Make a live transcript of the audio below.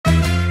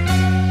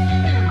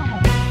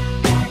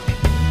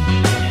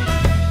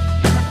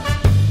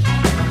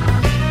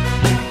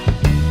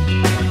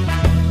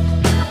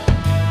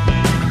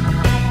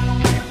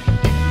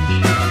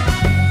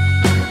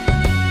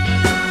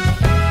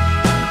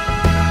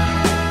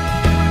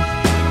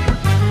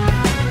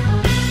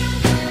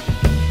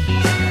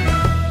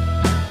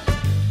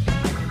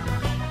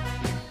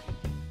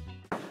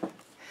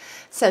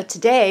So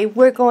today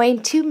we're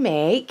going to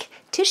make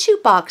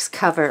tissue box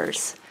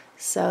covers.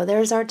 So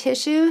there's our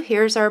tissue,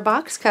 here's our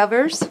box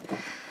covers,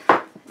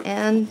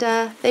 and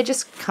they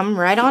just come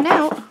right on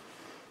out,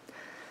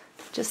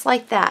 just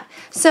like that.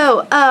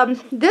 So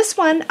this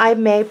one I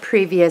made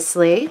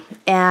previously,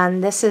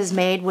 and this is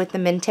made with the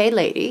Mente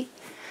Lady.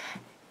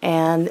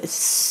 And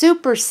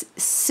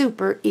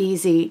super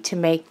easy to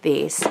make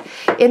these.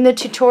 In the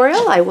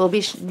tutorial I will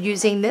be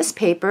using this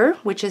paper,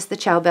 which is the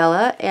Ciao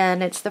Bella,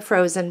 and it's the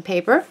frozen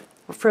paper,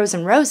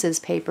 frozen roses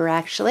paper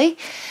actually.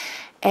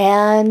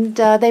 And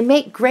they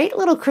make great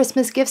little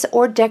Christmas gifts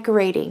or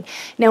decorating.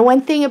 Now one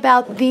thing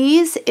about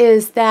these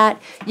is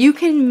that you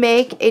can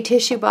make a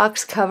tissue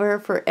box cover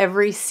for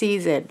every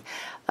season.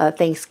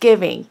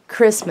 Thanksgiving,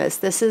 Christmas,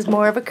 this is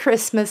more of a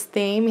Christmas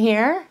theme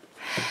here.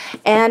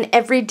 And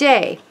every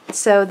day.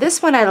 So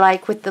this one I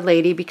like with the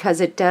lady because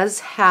it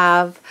does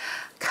have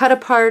cut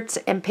aparts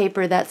and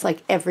paper that's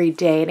like every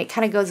day, and it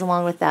kind of goes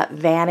along with that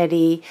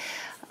vanity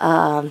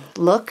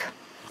look.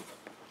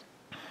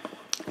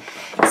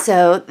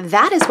 So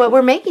that is what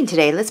we're making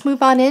today. Let's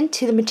move on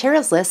into the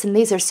materials list, and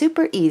these are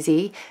super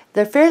easy.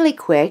 They're fairly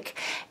quick,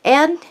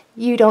 and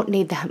you don't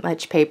need that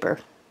much paper.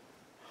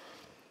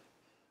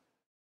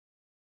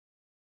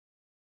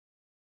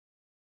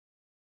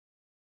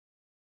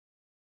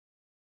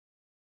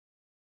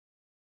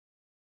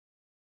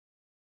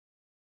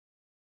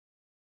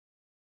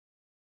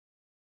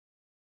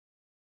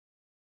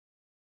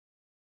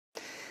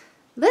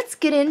 Let's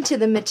get into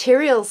the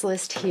materials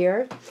list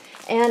here.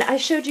 And I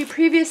showed you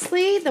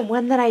previously the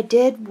one that I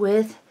did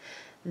with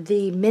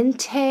the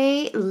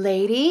Mente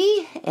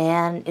Lady,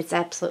 and it's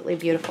absolutely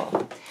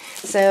beautiful.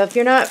 So if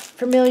you're not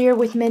familiar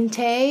with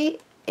Mente,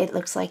 it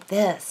looks like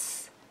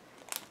this.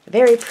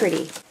 Very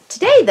pretty.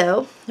 Today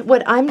though,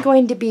 what I'm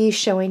going to be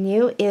showing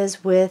you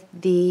is with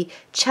the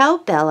Ciao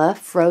Bella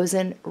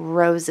Frozen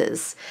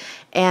Roses.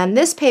 And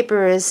this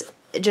paper is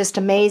just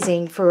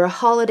amazing for a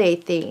holiday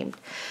theme.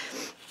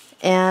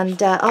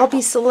 And I'll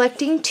be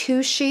selecting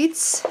 2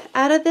 sheets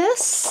out of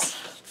this.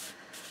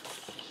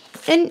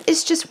 And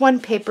it's just one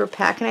paper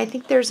pack, and I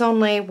think there's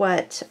only,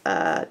 what,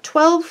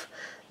 12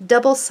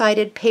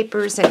 double-sided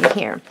papers in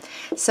here.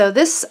 So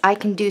this, I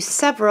can do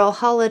several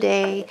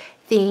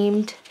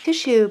holiday-themed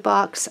tissue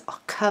box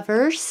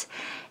covers,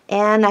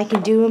 and I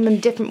can do them in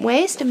different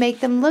ways to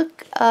make them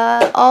look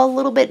all a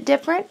little bit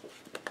different,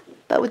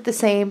 but with the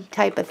same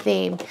type of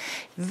theme.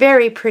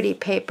 Very pretty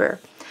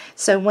paper.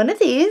 So one of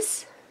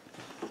these,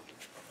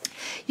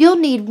 you'll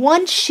need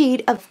 1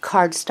 sheet of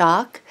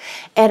cardstock,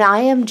 and I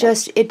am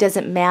just, it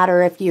doesn't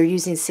matter if you're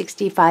using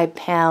 65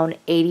 pound,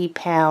 80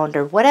 pound,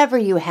 or whatever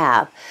you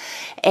have.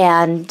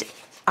 And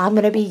I'm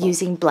going to be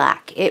using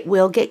black. It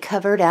will get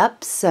covered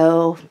up,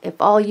 so if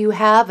all you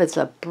have is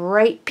a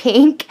bright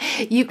pink,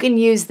 you can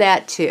use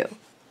that too.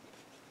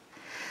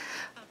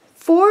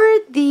 For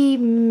the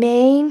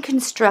main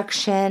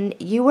construction,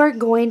 you are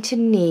going to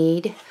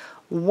need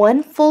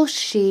 1 full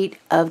sheet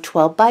of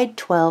 12 by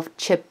 12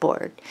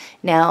 chipboard.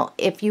 Now,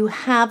 if you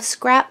have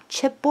scrap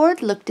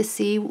chipboard, look to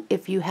see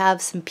if you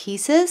have some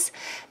pieces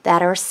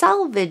that are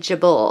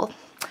salvageable.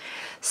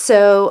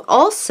 So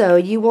also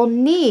you will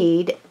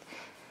need,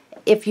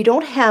 if you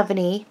don't have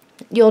any,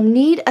 you'll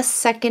need a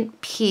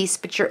second piece,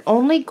 but you're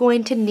only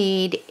going to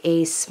need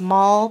a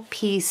small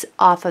piece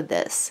off of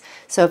this.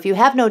 So if you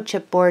have no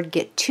chipboard,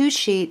 get 2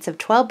 sheets of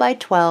 12 by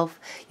 12.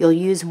 You'll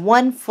use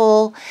 1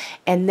 full,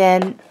 and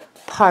then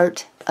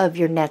part of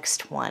your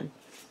next one.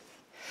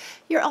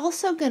 You're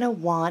also going to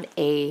want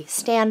a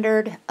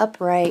standard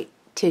upright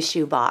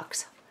tissue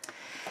box.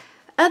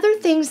 Other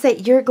things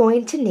that you're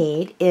going to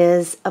need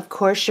is, of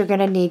course, you're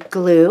going to need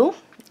glue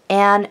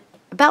and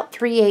about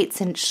 3/8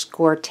 inch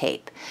score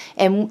tape.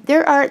 And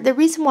the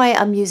reason why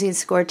I'm using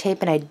score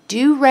tape, and I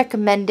do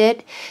recommend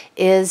it,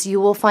 is you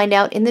will find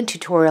out in the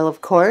tutorial, of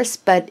course,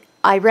 but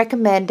I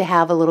recommend to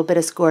have a little bit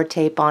of score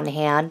tape on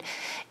hand,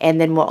 and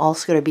then we're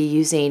also going to be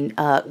using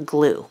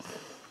glue.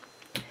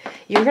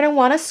 You're going to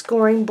want a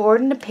scoring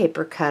board and a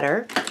paper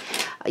cutter.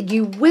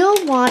 You will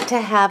want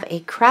to have a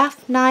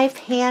craft knife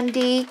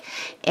handy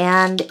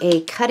and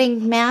a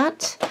cutting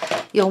mat.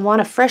 You'll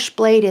want a fresh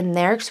blade in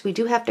there because we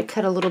do have to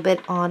cut a little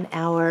bit on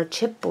our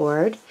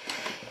chipboard.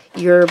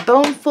 Your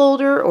bone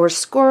folder or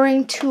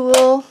scoring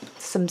tool,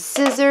 some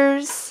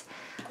scissors,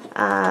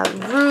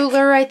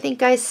 ruler I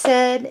think I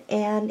said,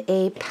 and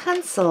a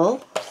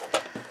pencil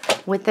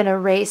with an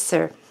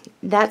eraser.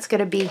 That's going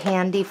to be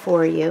handy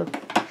for you.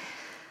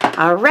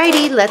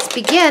 Alrighty, let's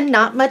begin.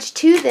 Not much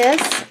to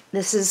this.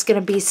 This is going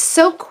to be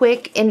so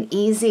quick and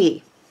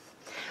easy.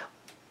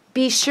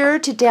 Be sure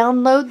to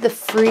download the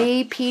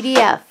free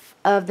PDF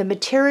of the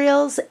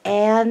materials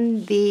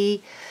and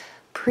the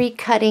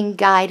pre-cutting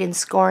guide and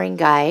scoring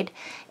guide,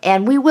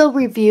 and we will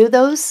review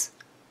those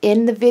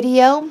in the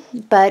video,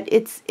 but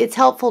it's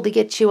helpful to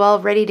get you all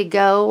ready to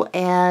go,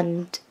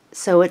 and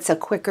so it's a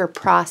quicker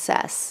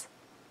process.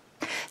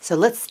 So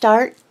let's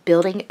start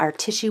building our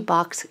tissue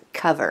box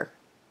cover.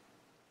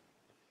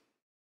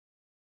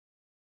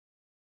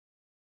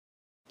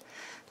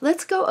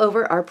 Let's go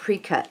over our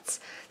pre-cuts.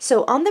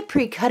 So on the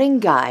pre-cutting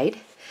guide,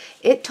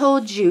 it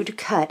told you to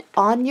cut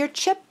on your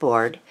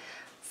chipboard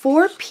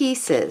 4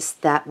 pieces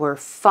that were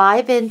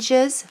 5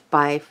 inches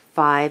by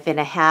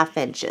 5.5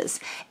 inches,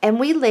 and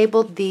we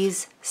labeled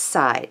these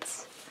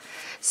sides.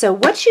 So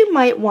what you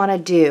might want to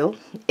do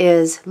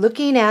is,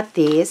 looking at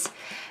these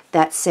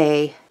that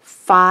say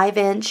 5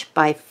 inch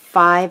by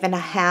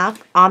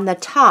 5.5, on the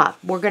top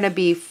we're going to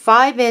be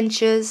 5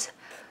 inches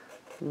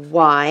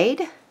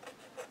wide,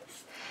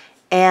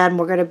 and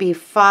we're going to be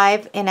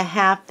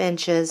 5.5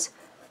 inches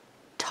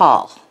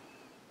tall.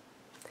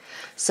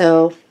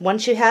 So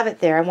once you have it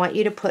there, I want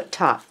you to put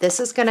top. This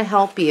is going to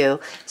help you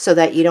so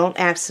that you don't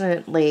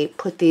accidentally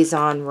put these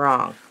on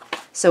wrong.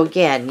 So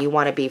again, you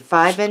want to be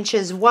 5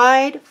 inches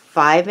wide,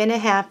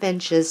 5.5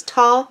 inches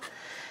tall,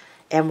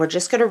 and we're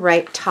just going to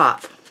write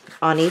top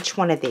on each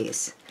one of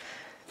these.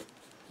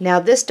 Now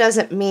this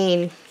doesn't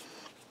mean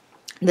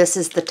this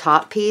is the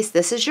top piece.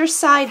 This is your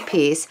side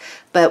piece,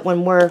 but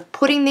when we're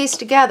putting these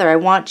together, I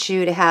want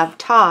you to have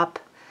top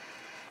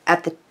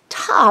at the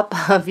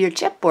top of your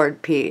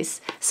chipboard piece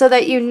so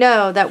that you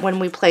know that when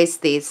we place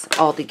these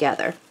all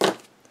together.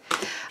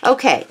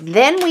 Okay,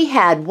 then we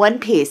had one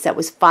piece that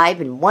was 5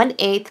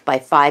 1/8 by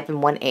 5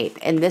 1/8,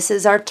 and this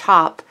is our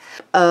top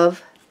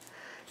of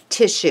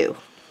tissue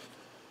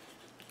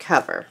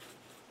cover.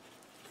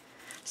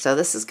 So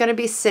this is going to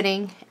be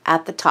sitting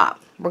at the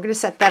top. We're going to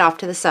set that off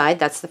to the side.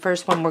 That's the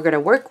first one we're going to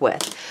work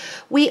with.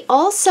 We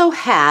also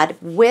had,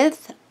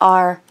 with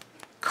our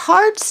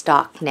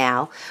cardstock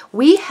now,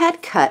 we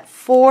had cut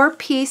 4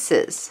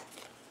 pieces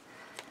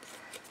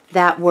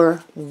that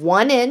were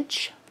 1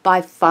 inch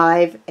by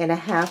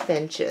 5.5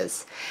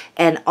 inches.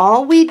 And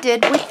all we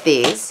did with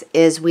these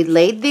is we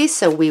laid these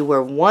so we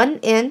were 1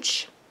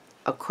 inch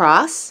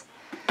across,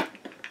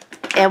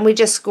 and we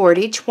just scored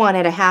each one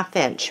at 1/2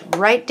 inch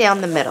right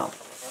down the middle.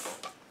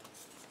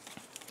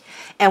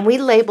 And we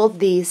labeled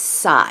these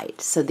side.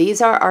 So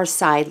these are our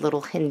side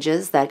little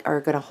hinges that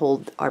are going to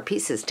hold our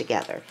pieces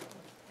together.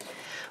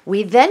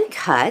 We then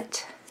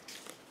cut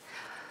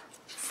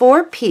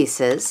 4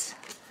 pieces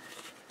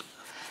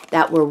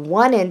that were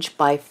 1 inch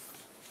by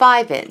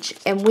 5 inch,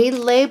 and we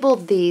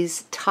labeled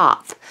these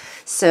top.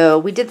 So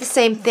we did the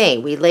same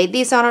thing. We laid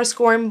these on our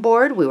scoring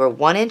board. We were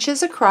 1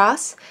 inches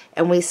across,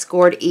 and we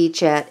scored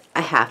each at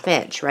 1/2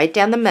 inch, right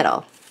down the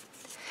middle.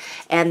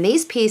 And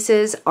these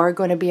pieces are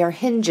going to be our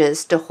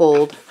hinges to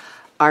hold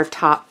our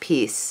top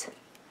piece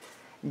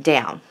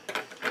down.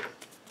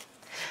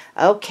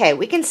 Okay,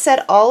 we can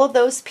set all of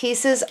those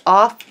pieces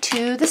off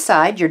to the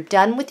side. You're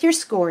done with your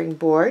scoring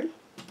board.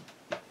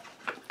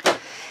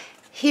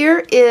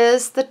 Here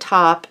is the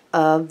top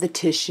of the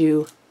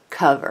tissue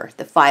cover,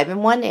 the 5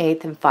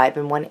 1/8 and 5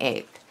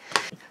 1/8.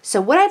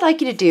 So what I'd like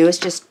you to do is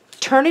just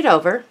turn it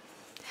over.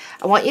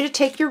 I want you to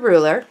take your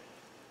ruler,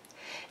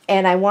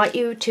 and I want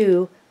you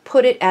to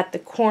put it at the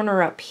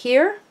corner up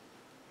here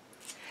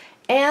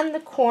and the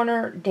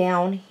corner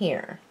down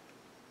here.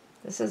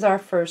 This is our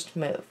first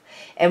move.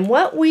 And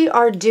what we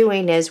are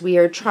doing is we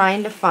are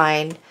trying to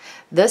find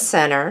the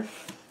center,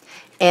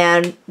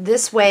 and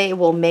this way it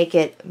will make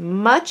it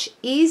much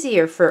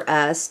easier for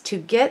us to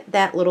get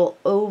that little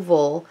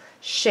oval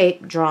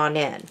shape drawn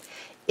in.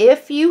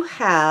 If you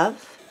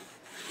have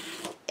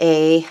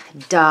a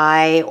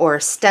die or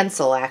a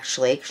stencil,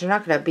 actually, because you're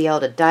not going to be able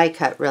to die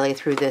cut really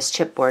through this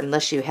chipboard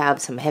unless you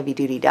have some heavy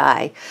duty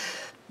die,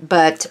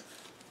 but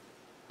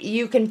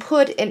you can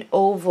put an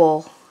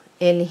oval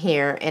in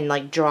here and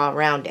like draw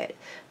around it.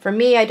 For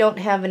me, I don't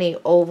have any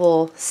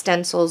oval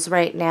stencils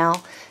right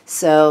now,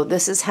 so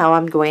this is how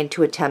I'm going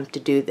to attempt to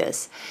do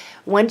this.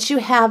 Once you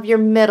have your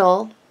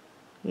middle,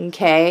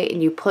 okay,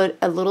 and you put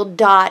a little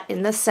dot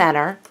in the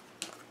center,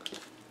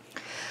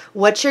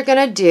 what you're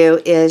going to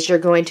do is you're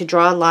going to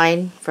draw a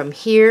line from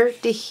here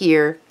to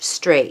here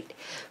straight.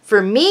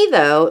 For me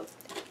though,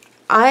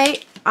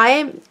 I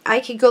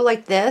could go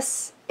like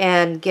this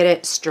and get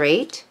it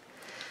straight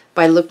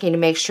by looking to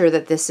make sure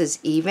that this is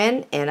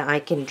even, and I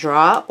can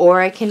draw,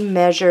 or I can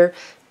measure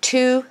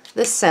to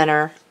the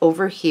center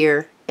over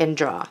here and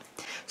draw.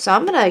 So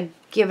I'm going to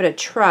give it a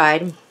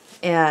try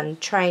and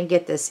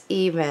get this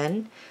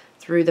even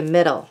through the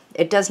middle.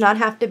 It does not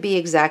have to be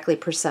exactly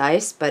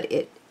precise, but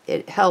it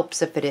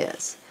helps if it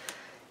is.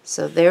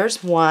 So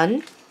there's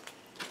one.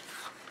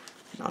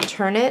 I'll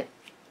turn it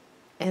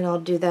and I'll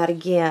do that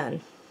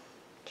again,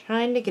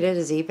 trying to get it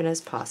as even as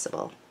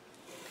possible.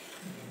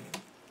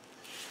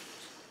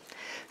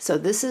 So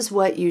this is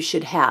what you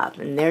should have,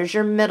 and there's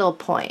your middle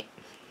point.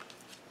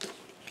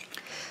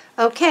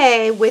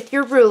 Okay, with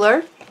your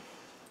ruler,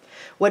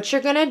 what you're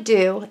going to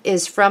do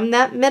is from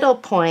that middle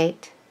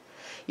point,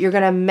 you're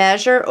going to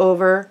measure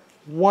over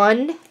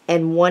 1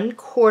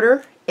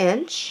 1/4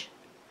 inch,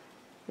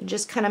 and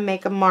just kind of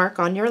make a mark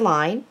on your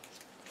line.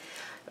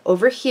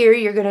 Over here,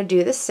 you're going to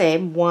do the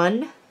same,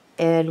 1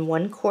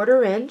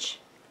 1/4 inch.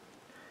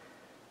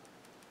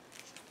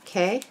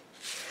 Okay.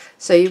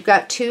 So you've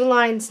got 2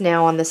 lines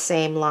now on the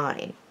same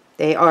line.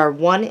 They are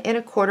 1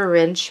 1/4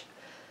 inch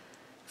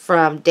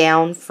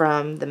down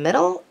from the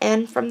middle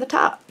and from the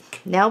top.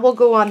 Now we'll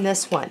go on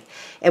this one.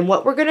 And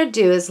what we're going to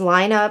do is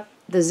line up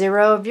the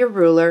 0 of your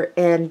ruler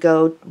and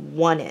go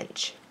 1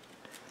 inch.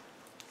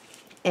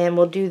 And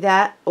we'll do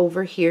that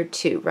over here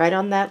too, right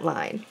on that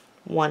line,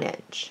 1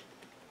 inch.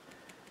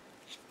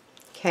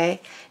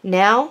 Okay,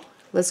 now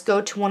let's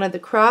go to one of the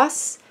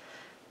cross,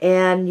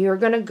 and you're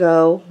going to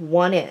go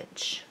 1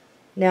 inch.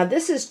 Now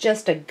this is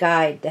just a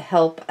guide to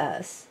help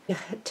us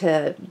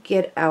to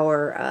get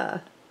our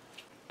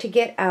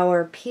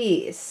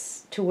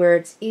piece to where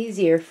it's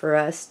easier for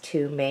us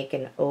to make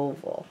an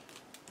oval.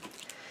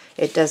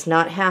 It does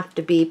not have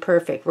to be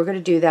perfect. We're going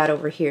to do that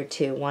over here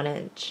too, 1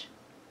 inch.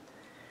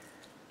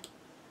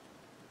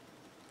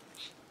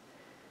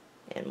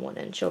 And 1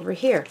 inch over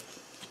here.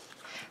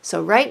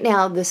 So right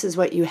now this is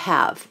what you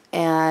have,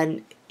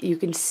 and you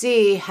can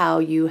see how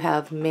you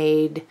have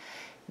made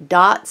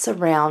dots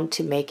around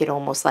to make it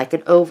almost like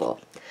an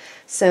oval.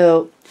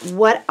 So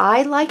what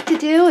I like to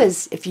do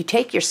is, if you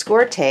take your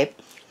score tape,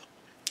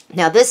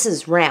 now this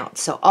is round,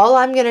 so all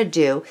I'm going to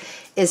do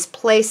is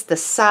place the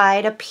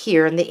side up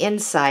here and the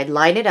inside,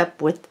 line it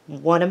up with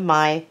one of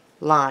my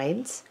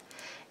lines,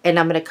 and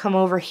I'm going to come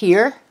over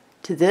here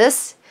to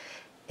this,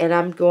 and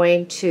I'm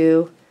going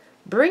to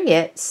bring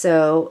it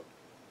so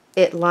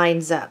it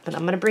lines up, and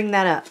I'm going to bring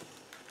that up.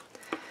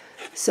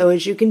 So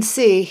as you can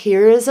see,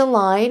 here is a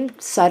line,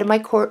 side of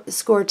my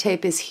score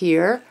tape is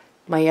here,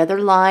 my other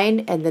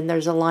line, and then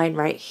there's a line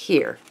right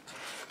here.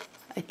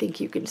 I think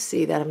you can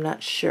see that, I'm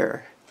not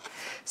sure.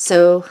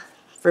 So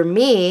for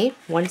me,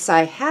 once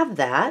I have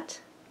that,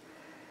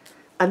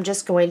 I'm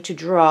just going to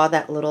draw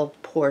that little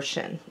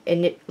portion.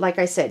 And like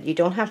I said, you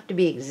don't have to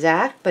be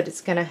exact, but it's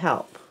going to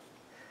help.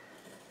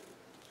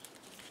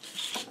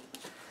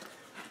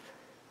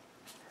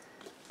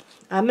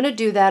 I'm going to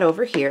do that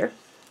over here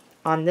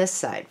on this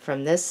side.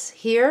 From this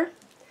here,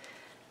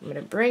 I'm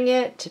going to bring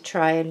it to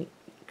try and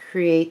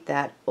create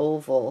that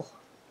oval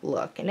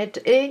look. And it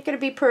ain't going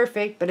to be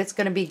perfect, but it's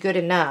going to be good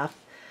enough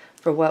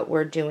for what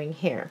we're doing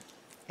here.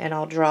 And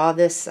I'll draw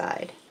this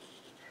side.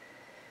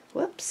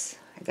 Whoops,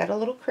 I got a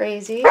little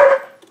crazy.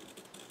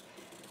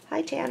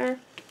 Hi, Tanner.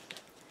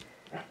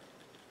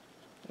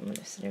 I'm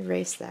just going to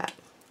erase that.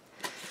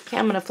 Okay,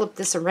 I'm going to flip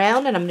this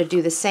around, and I'm going to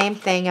do the same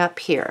thing up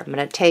here. I'm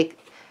going to take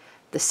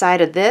the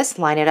side of this,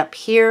 line it up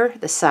here,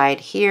 the side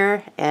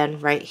here,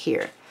 and right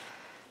here.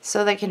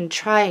 So they can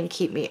try and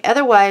keep me.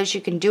 Otherwise,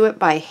 you can do it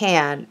by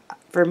hand.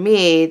 For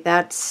me,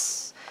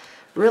 that's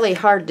really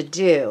hard to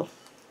do.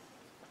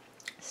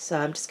 So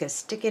I'm just going to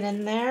stick it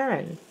in there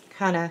and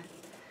kind of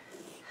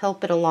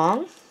help it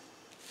along.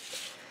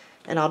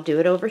 And I'll do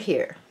it over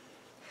here.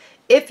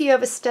 If you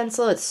have a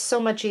stencil, it's so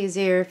much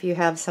easier if you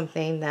have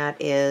something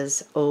that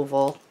is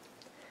oval.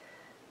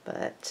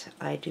 But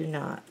I do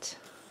not.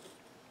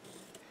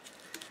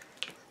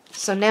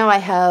 So now I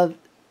have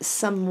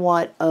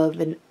somewhat of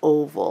an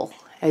oval,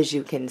 as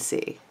you can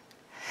see.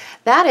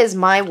 That is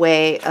my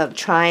way of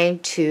trying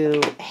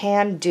to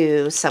hand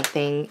do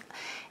something,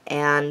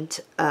 and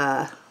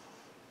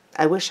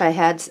I wish I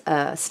had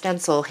a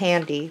stencil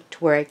handy to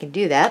where I can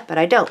do that, but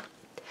I don't.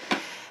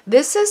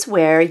 This is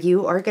where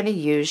you are going to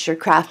use your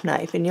craft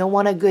knife, and you'll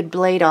want a good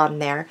blade on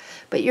there,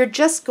 but you're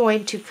just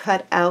going to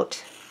cut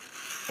out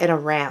and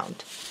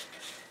around.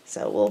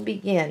 So we'll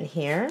begin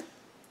here.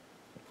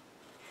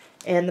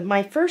 And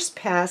my first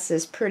pass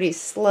is pretty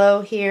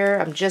slow here.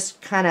 I'm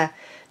just kind of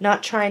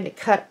not trying to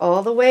cut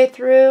all the way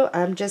through.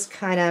 I'm just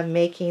kind of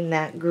making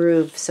that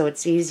groove so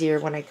it's easier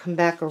when I come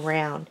back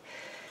around.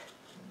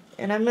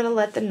 And I'm going to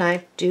let the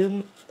knife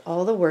do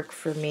all the work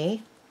for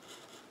me.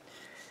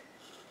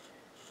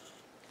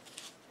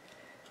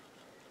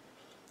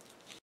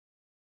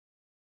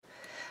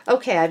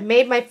 Okay, I've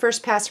made my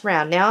first pass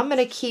around. Now I'm going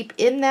to keep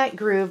in that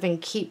groove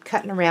and keep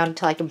cutting around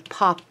until I can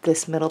pop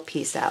this middle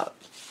piece out.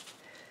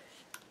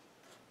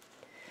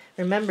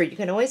 Remember, you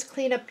can always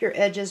clean up your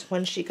edges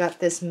once you got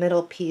this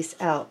middle piece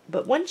out.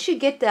 But once you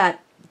get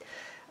that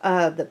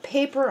the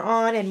paper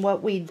on and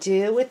what we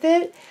do with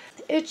it,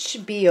 it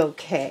should be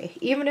okay.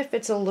 Even if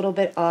it's a little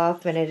bit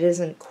off and it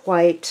isn't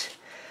quite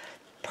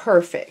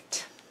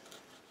perfect.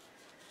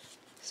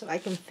 So I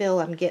can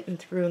feel I'm getting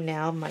through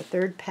now my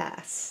third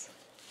pass.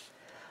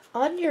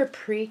 On your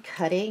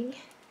pre-cutting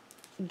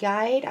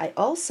guide, I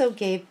also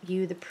gave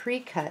you the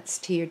pre-cuts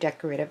to your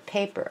decorative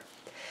paper.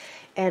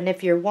 And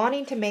if you're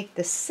wanting to make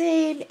the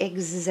same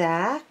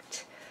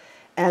exact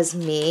as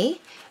me,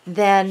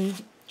 then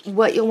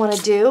what you'll want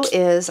to do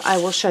is I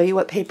will show you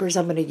what papers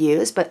I'm going to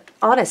use, but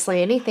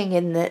honestly anything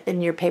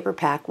in your paper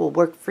pack will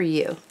work for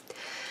you.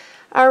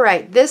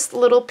 Alright, this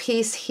little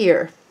piece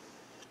here,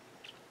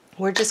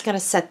 we're just going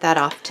to set that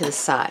off to the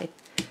side.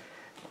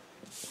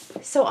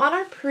 So on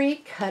our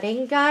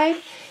pre-cutting guide,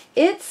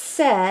 it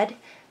said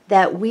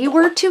that we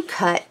were to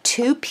cut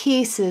 2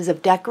 pieces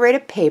of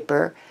decorative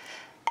paper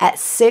at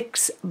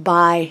 6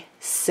 by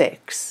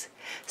 6.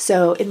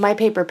 So in my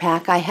paper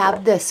pack I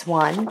have this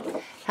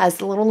one, has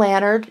the little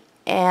lantern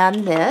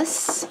and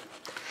this,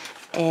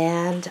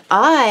 and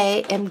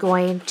I am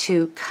going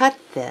to cut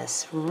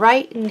this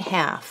right in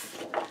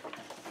half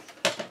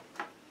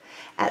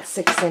at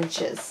 6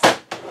 inches.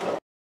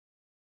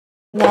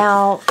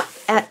 Now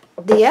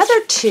The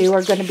other two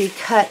are going to be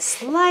cut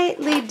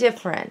slightly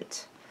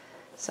different.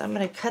 So I'm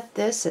going to cut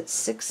this at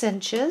 6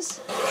 inches.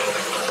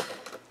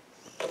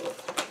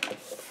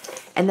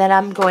 And then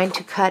I'm going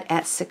to cut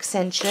at 6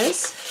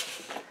 inches.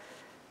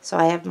 So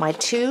I have my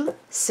two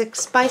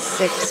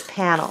 6x6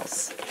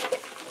 panels.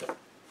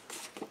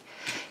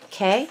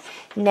 Okay,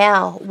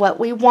 now what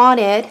we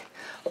wanted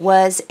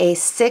was a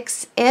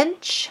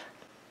 6-inch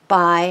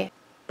by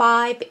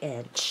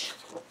 5-inch.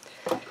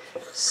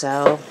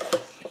 So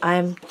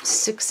I'm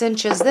 6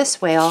 inches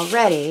this way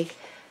already.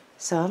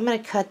 So I'm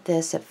going to cut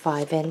this at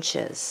 5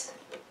 inches.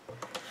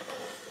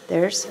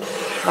 There's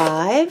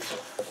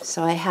 5.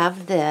 So I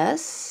have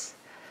this.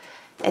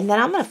 And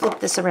then I'm going to flip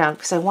this around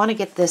because I want to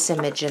get this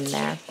image in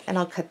there. And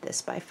I'll cut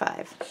this by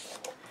 5.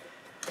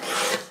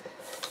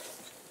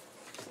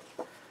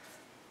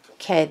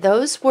 Okay,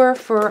 those were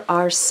for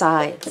our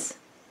sides.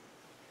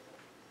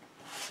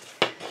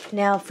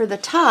 Now for the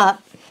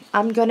top,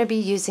 I'm going to be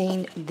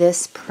using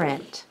this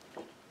print.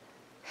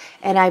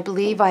 And I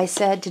believe I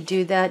said to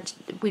do that,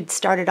 we'd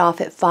start it off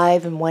at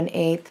 5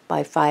 1/8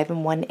 by 5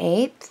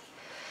 1/8.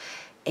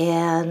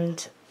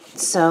 And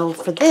so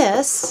for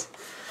this,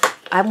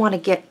 I want to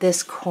get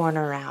this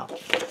corner out.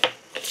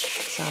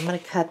 So I'm going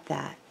to cut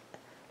that.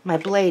 My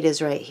blade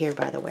is right here,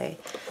 by the way.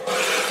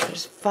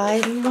 There's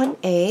 5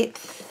 1/8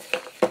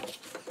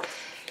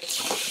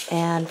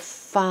 and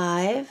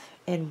 5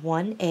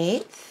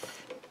 1/8.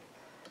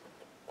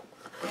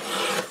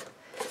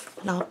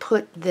 And I'll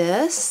put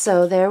this,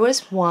 so there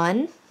was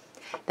one.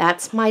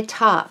 That's my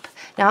top.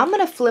 Now I'm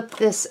going to flip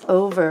this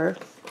over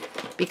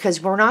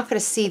because we're not going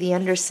to see the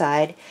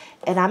underside,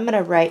 and I'm going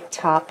to write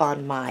top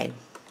on mine.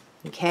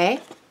 Okay?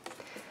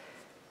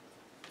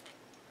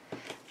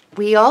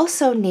 We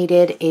also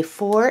needed a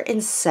 4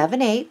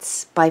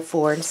 7/8 by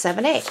 4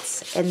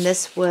 7/8, and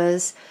this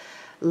was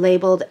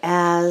labeled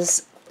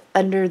as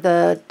under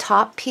the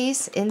top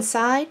piece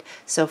inside,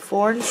 so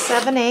 4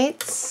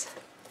 7/8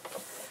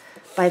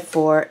 by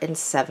 4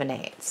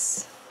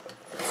 7/8.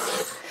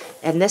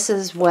 And this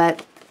is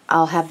what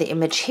I'll have the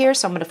image here,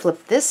 so I'm going to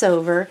flip this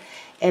over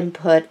and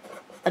put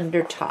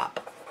under top.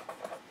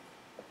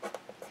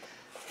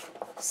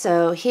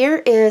 So here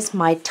is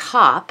my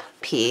top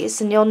piece,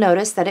 and you'll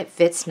notice that it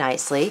fits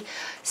nicely.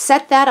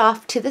 Set that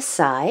off to the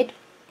side.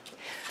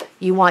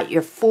 You want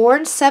your 4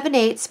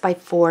 7/8 by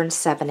 4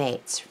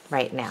 7/8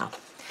 right now.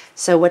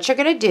 So what you're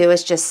going to do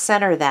is just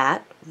center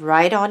that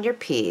right on your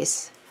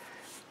piece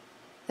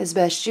as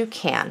best you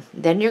can.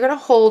 Then you're going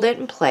to hold it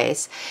in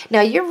place.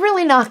 Now you're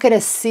really not going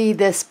to see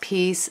this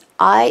piece.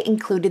 I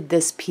included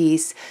this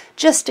piece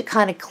just to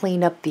kind of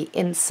clean up the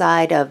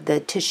inside of the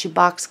tissue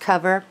box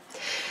cover.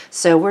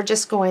 So we're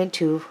just going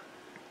to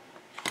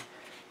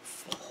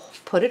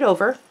put it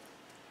over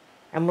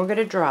and we're going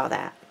to draw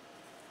that.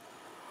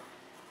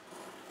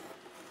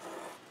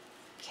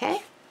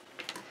 Okay.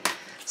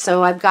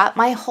 So I've got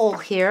my hole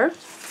here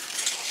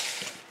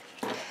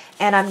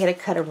and I'm going to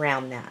cut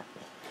around that.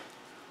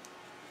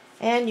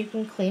 And you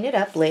can clean it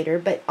up later,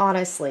 but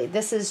honestly,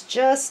 this is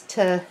just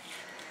to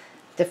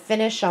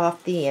finish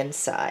off the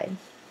inside.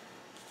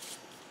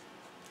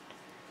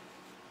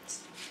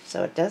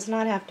 So it does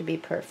not have to be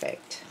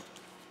perfect.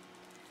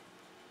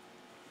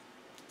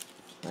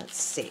 Let's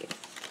see.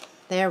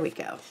 There we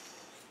go.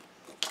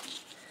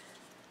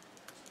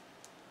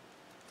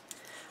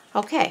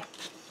 Okay,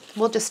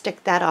 we'll just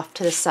stick that off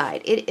to the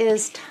side. It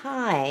is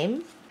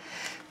time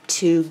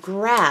to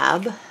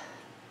grab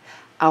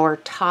our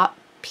top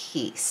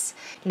piece.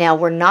 Now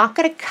we're not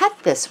going to cut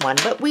this one,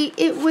 but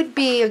it would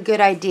be a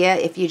good idea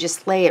if you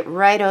just lay it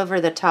right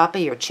over the top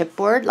of your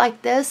chipboard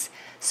like this.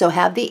 So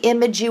have the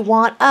image you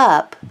want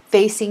up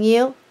facing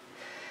you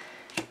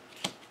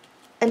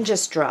and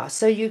just draw.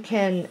 So you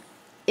can,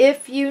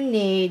 if you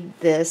need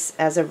this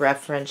as a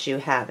reference, you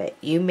have it.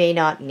 You may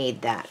not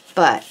need that,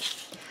 but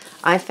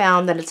I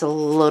found that it's a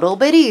little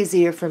bit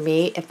easier for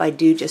me if I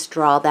do just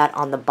draw that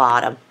on the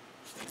bottom.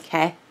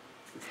 Okay?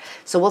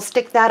 So we'll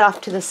stick that off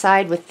to the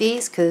side with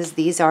these because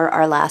these are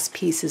our last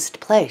pieces to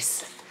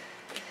place.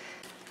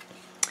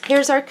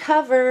 Here's our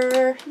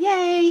cover.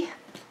 Yay!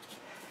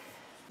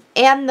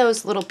 And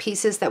those little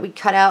pieces that we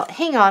cut out,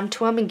 hang on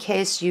to them in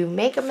case you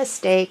make a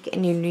mistake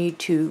and you need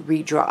to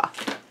redraw.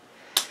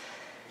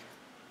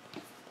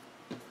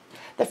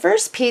 The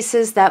first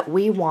pieces that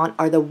we want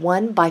are the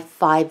 1 by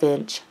 5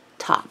 inch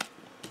top.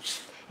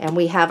 And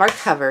we have our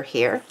cover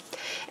here.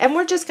 And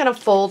we're just going to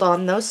fold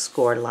on those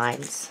score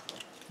lines.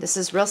 This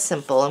is real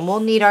simple, and we'll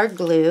need our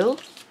glue.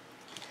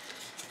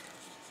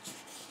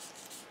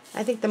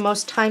 I think the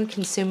most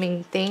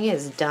time-consuming thing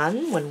is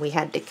done when we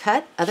had to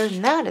cut. Other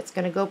than that, it's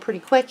going to go pretty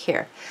quick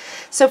here.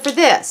 So for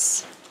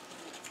this,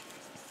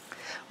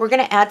 we're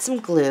going to add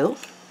some glue.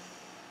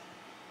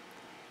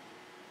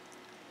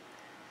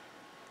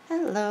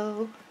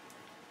 Hello.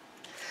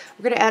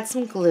 We're going to add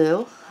some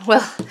glue.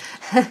 Well,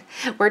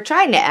 we're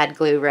trying to add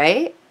glue,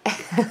 right?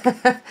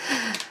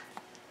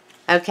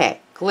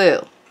 Okay,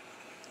 glue.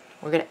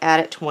 We're going to add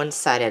it to one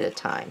side at a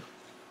time.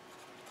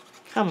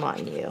 Come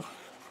on, you.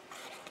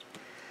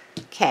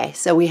 Okay,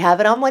 so we have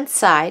it on one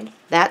side.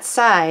 That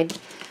side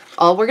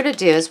all we're going to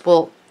do is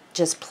we'll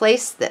just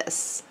place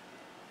this,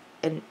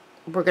 and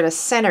we're going to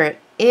center it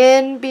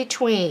in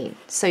between.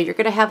 So you're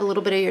going to have a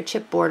little bit of your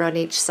chipboard on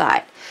each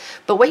side.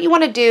 But what you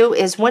want to do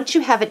is once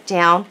you have it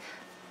down,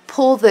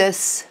 pull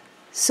this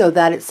so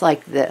that it's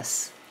like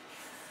this.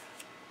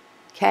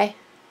 Okay?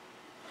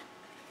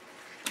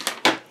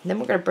 And then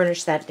we're going to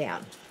burnish that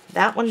down.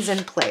 That one's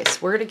in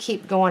place. We're going to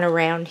keep going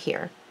around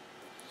here.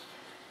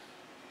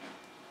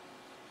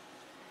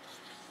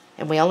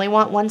 And we only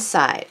want one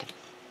side.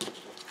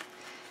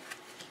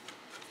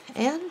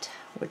 And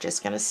we're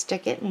just going to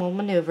stick it and we'll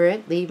maneuver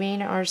it,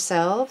 leaving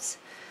ourselves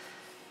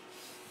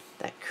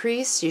that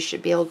crease. You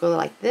should be able to go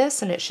like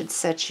this and it should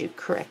set you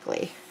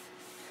correctly.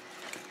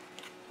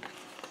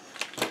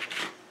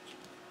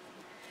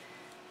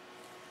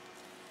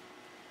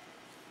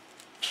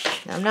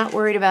 Now, I'm not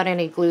worried about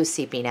any glue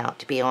seeping out,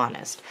 to be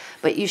honest,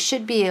 but you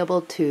should be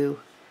able to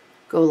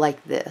go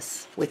like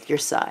this with your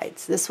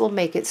sides. This will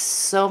make it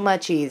so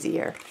much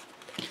easier.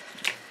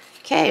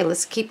 Okay,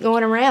 let's keep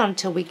going around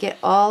until we get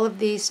all of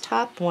these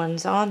top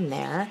ones on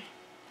there.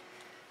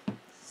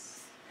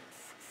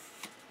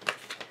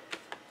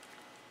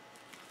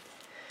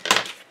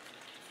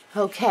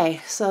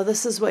 Okay, so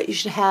this is what you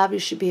should have. You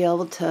should be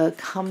able to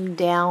come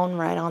down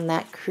right on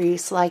that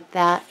crease like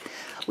that.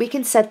 We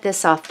can set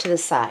this off to the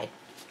side.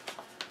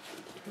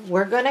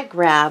 We're going to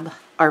grab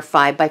our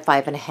 5 by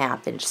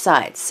 5.5 inch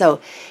sides.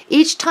 So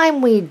each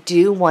time we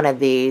do one of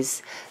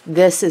these,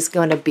 this is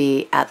going to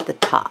be at the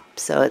top.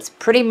 So it's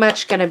pretty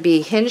much going to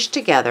be hinged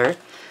together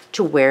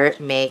to where it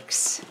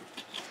makes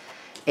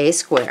a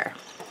square.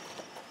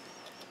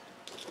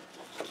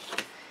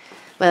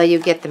 Well, you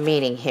get the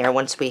meaning here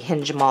once we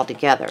hinge them all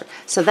together.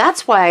 So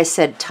that's why I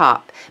said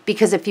top,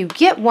 because if you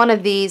get one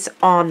of these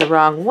on the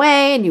wrong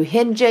way and you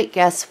hinge it,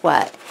 guess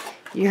what?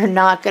 You're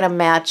not going to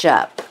match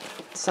up.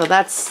 So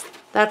that's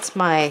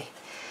my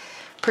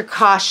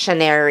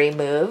precautionary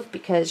move,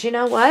 because you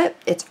know what?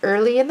 It's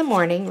early in the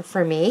morning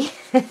for me.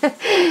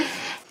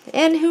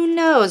 And who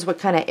knows what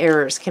kind of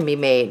errors can be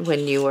made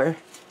when you are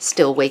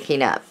still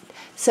waking up.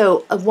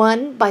 So a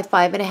 1 by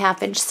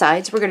 5.5 inch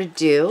sides, we're going to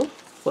do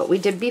what we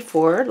did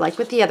before, like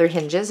with the other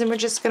hinges, and we're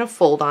just going to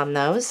fold on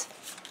those.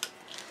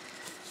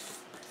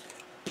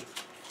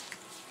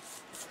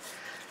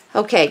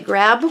 Okay,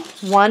 grab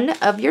one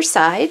of your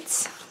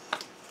sides,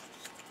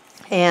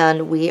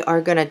 and we are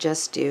going to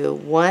just do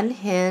one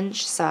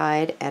hinge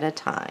side at a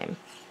time.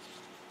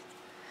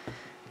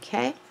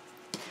 Okay,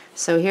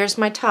 so here's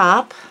my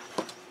top,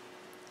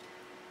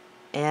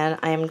 and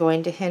I'm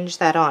going to hinge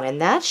that on,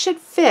 and that should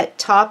fit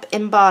top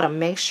and bottom.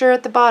 Make sure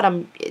at the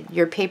bottom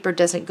your paper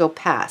doesn't go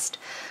past,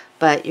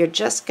 but you're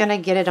just going to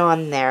get it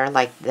on there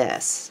like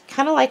this,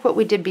 kind of like what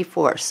we did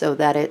before, so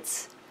that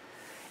it's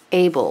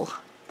able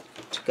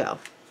to go.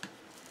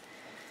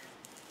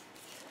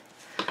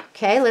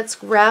 Okay, let's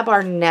grab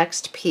our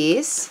next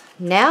piece.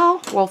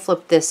 Now we'll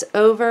flip this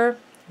over.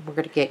 We're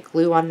going to get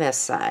glue on this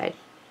side.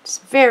 It's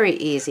a very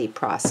easy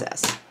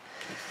process.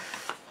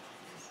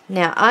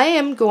 Now I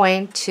am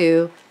going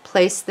to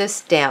place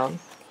this down.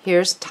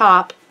 Here's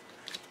top.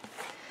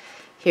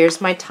 Here's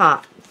my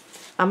top.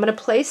 I'm going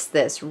to place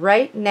this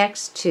right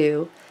next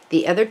to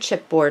the other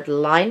chipboard,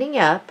 lining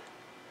up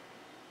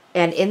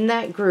and in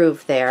that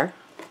groove there.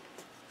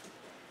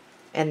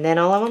 And then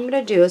all I'm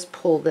going to do is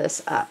pull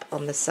this up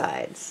on the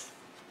sides.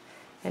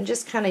 And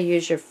just kind of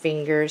use your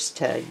fingers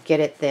to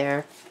get it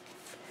there.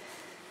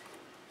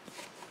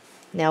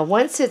 Now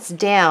once it's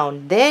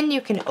down, then you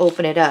can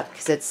open it up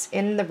because it's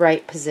in the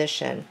right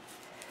position.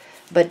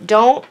 But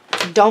don't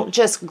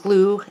just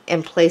glue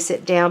and place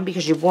it down,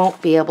 because you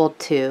won't be able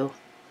to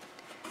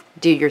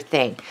do your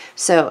thing.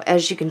 So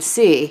as you can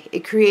see,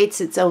 it creates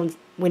its own,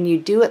 when you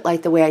do it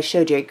like the way I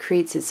showed you, it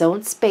creates its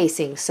own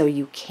spacing so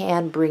you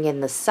can bring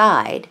in the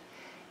side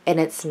and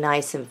it's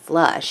nice and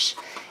flush.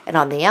 And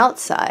on the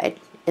outside,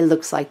 it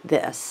looks like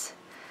this,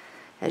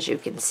 as you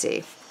can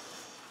see.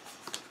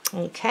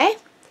 Okay,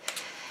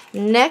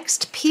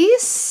 next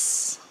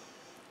piece,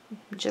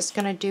 I'm just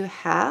going to do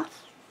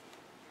half.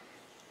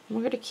 We're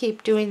going to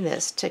keep doing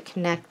this to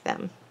connect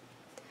them.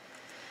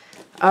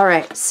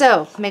 Alright,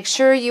 so make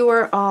sure you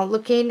are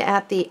looking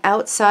at the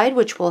outside,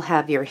 which will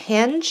have your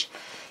hinge.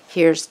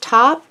 Here's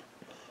top,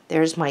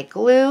 there's my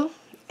glue,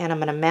 and I'm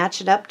going to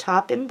match it up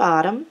top and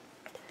bottom.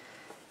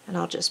 And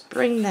I'll just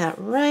bring that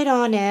right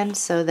on in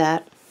so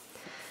that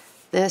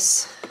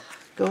this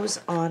goes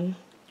on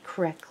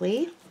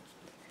correctly.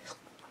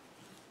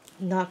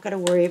 I'm not going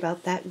to worry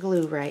about that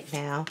glue right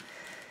now.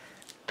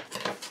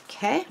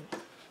 Okay,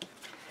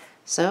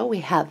 so we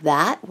have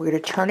that. We're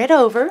going to turn it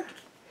over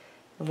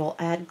and we'll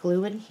add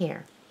glue in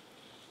here.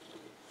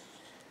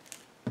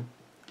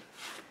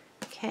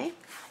 Okay,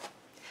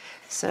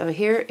 so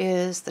here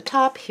is the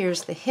top,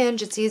 here's the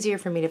hinge. It's easier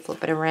for me to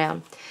flip it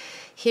around.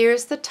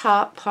 Here's the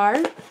top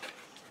part,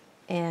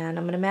 and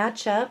I'm going to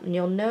match up, and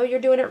you'll know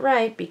you're doing it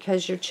right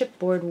because your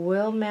chipboard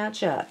will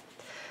match up.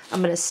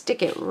 I'm going to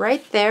stick it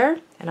right there,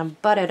 and I'll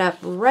butt it up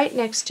right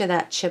next to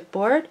that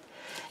chipboard,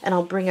 and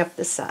I'll bring up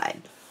the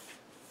side.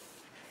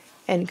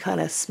 and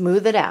kind of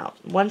smooth it out.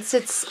 Once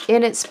it's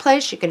in its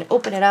place, you can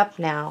open it up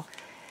now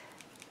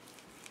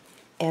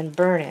and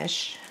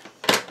burnish,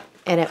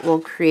 and it will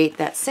create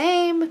that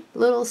same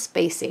little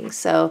spacing.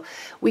 So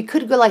we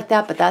could go like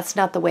that, but that's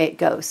not the way it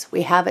goes.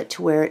 We have it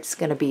to where it's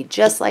going to be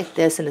just like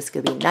this, and it's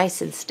going to be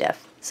nice and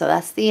stiff. So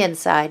that's the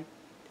inside.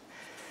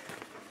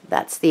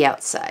 That's the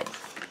outside.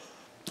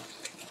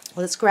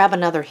 Let's grab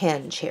another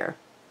hinge here.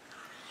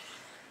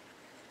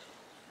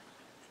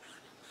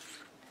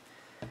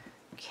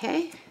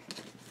 Okay.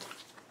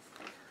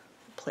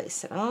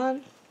 Place it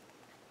on.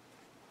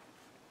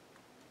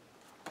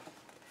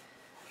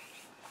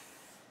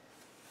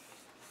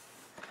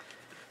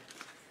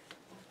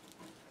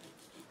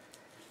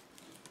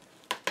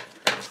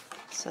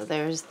 So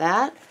there's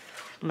that.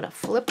 I'm going to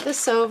flip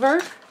this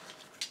over.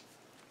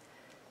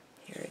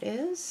 Here it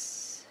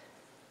is.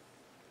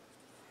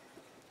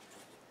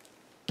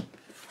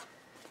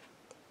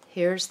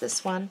 Here's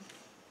this one,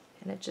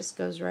 and it just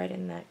goes right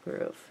in that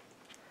groove,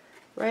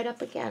 right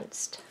up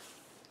against.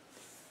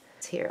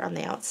 It's here on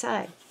the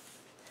outside.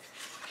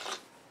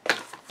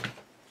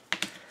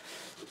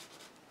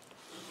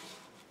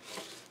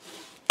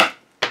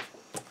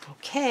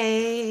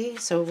 Okay,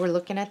 so we're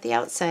looking at the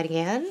outside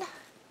again.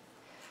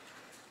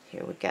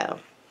 Here we go.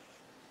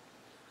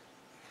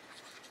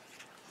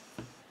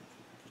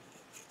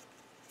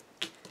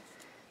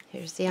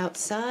 Here's the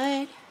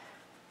outside.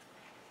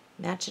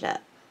 Match it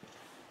up.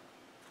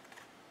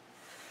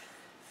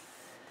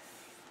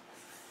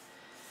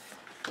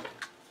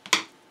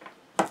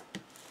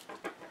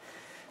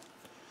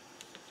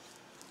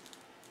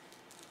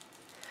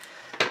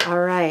 All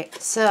right,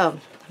 so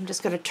I'm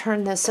just going to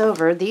turn this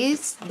over.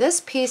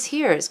 This piece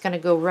here is going to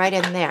go right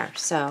in there.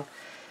 So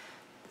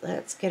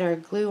let's get our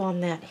glue on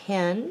that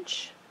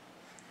hinge.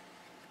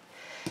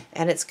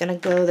 And it's going to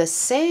go the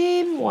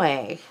same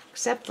way,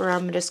 except for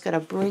I'm just going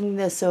to bring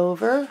this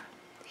over.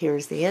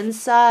 Here's the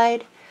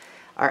inside.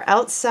 Our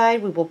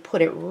outside, we will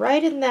put it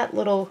right in that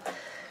little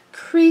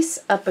crease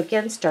up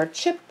against our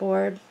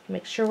chipboard.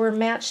 Make sure we're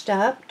matched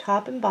up,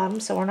 top and bottom,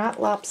 so we're not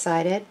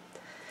lopsided.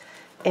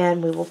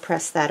 And we will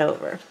press that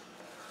over.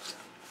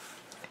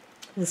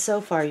 And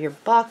so far your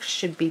box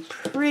should be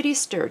pretty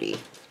sturdy.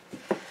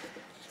 So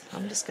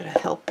I'm just going to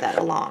help that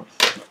along.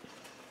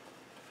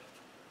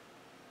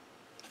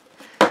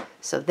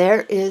 So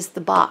there is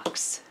the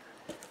box.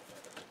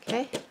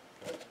 Okay.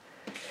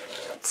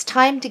 It's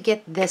time to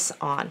get this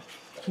on.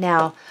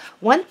 Now,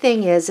 one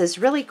thing is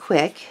really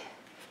quick,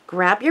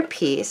 grab your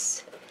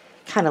piece,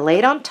 kind of lay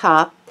it on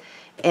top,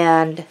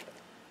 and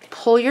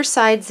pull your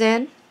sides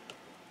in,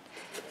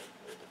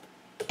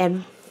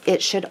 and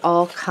it should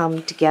all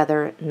come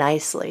together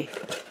nicely.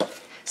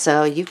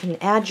 So you can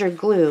add your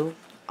glue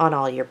on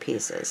all your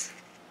pieces.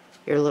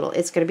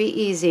 It's going to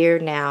be easier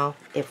now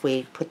if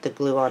we put the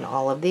glue on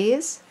all of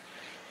these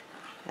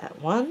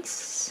at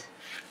once.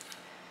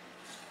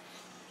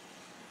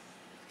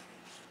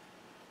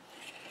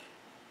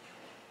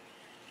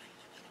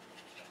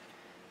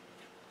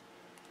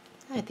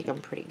 I think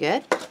I'm pretty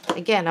good.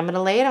 Again, I'm going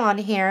to lay it on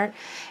here,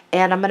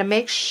 and I'm going to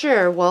make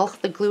sure while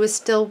the glue is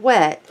still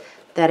wet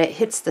that it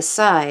hits the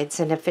sides,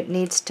 and if it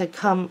needs to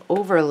come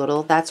over a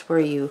little, that's where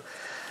you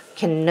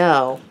can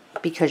know,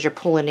 because you're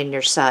pulling in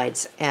your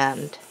sides.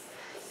 And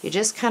you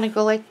just kind of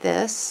go like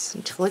this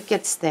until it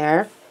gets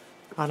there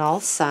on all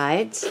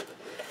sides.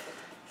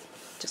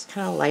 Just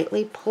kind of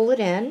lightly pull it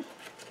in.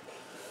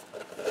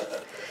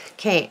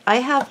 Okay, I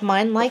have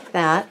mine like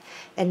that,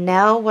 and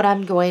now what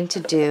I'm going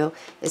to do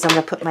is I'm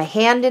going to put my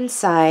hand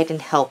inside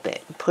and help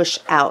it push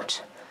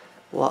out.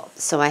 Well,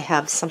 so I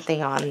have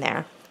something on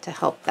there to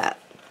help that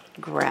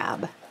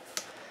grab.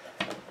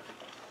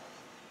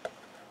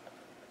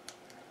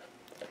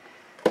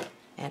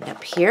 And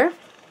up here,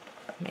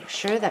 make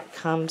sure that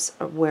comes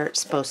where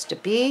it's supposed to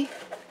be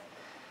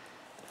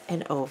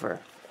and over.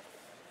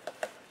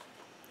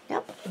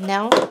 Yep,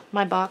 now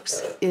my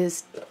box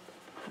is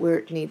where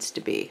it needs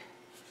to be.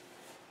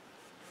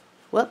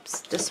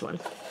 Whoops, this one.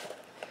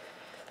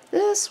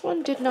 This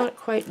one did not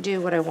quite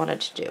do what I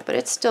wanted to do, but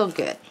it's still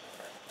good.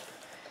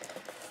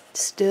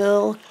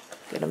 Still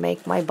gonna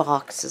make my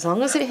box. As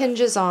long as it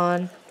hinges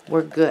on,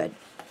 we're good.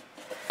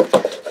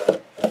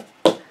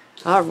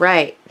 All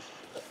right.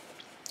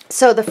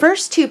 So the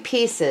first two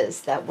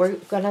pieces that we're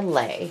gonna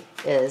lay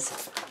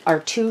is our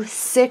two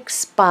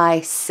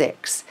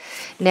 6x6.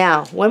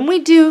 Now, when we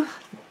do,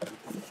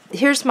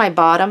 here's my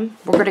bottom.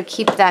 We're gonna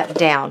keep that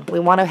down. We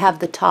want to have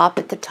the top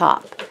at the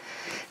top.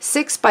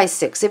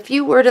 6x6. If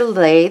you were to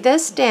lay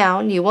this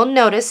down, you will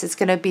notice it's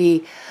gonna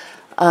be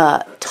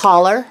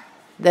taller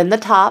than the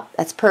top.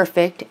 That's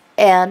perfect.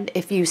 And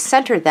if you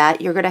center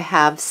that, you're going to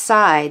have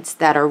sides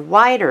that are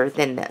wider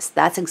than this.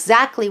 That's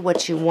exactly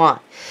what you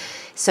want.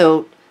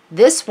 So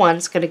this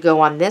one's going to go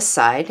on this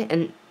side,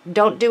 and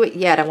don't do it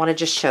yet. I want to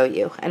just show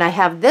you. And I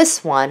have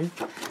this one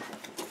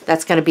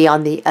that's going to be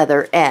on the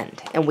other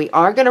end. And we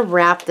are going to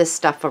wrap this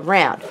stuff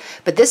around.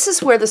 But this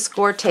is where the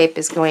score tape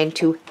is going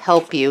to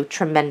help you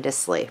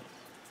tremendously.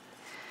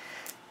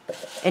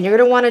 And you're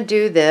going to want to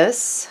do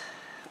this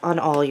on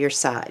all your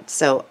sides.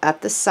 So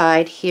at the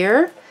side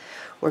here,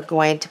 we're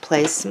going to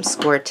place some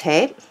score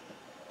tape.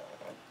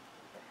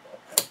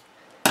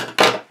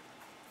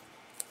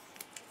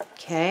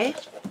 Okay,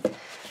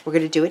 we're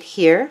going to do it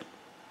here,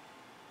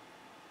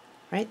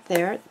 right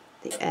there at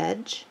the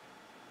edge.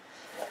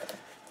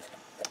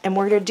 And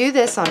we're going to do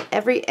this on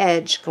every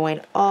edge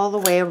going all the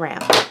way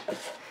around.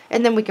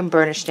 And then we can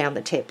burnish down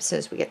the tape as soon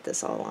as we get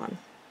this all on.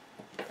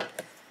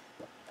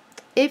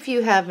 If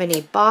you have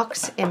any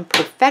box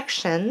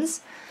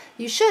imperfections,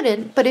 you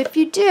shouldn't, but if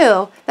you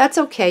do, that's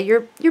okay.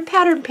 Your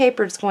pattern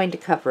paper is going to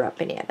cover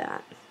up any of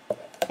that.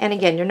 And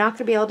again, you're not going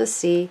to be able to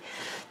see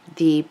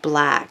the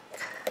black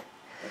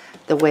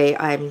the way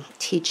I'm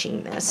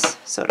teaching this.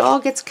 So it all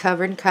gets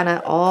covered and kind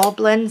of all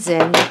blends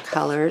in, the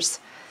colors.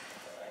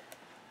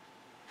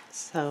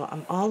 So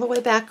I'm all the way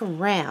back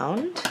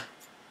around,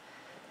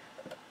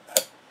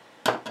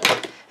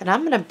 and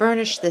I'm going to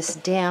burnish this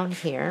down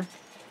here,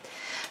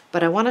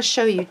 but I want to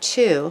show you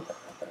too,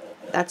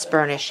 that's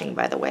burnishing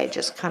by the way,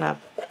 just kind of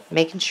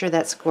making sure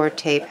that score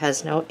tape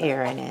has no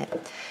air in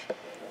it.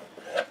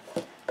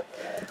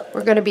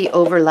 We're going to be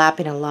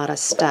overlapping a lot of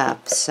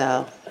stuff,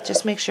 so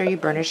just make sure you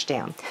burnish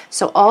down.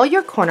 So all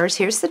your corners,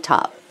 here's the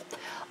top,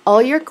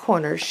 all your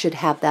corners should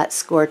have that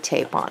score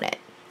tape on it.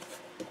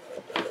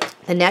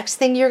 The next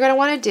thing you're going to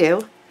want to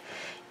do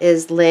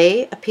is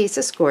lay a piece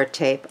of score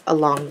tape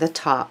along the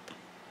top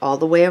all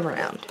the way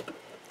around.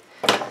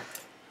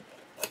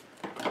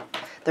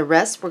 The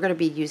rest we're going to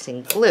be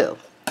using glue.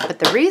 But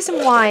the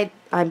reason why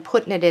I'm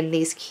putting it in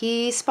these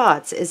key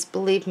spots is,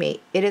 believe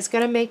me, it is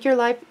going to make your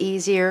life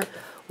easier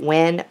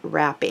when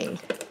wrapping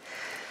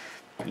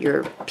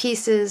your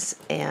pieces,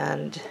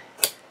 and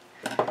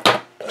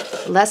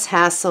less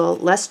hassle,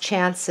 less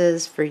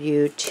chances for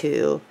you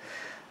to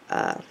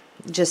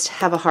just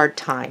have a hard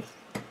time.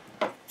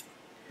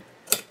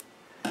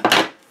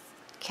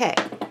 Okay.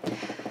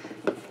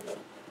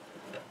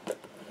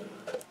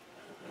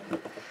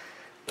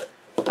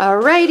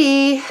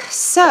 Alrighty,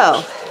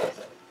 so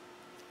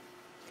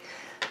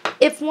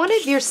if one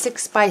of your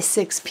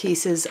 6x6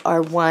 pieces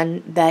are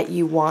one that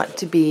you want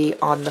to be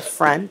on the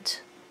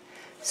front,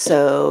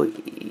 so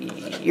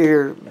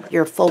your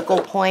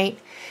focal point,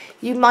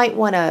 you might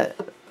want to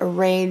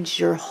arrange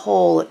your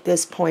hole at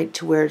this point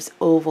to where it's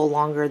oval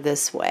longer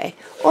this way,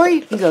 or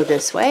you can go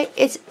this way.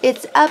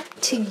 It's up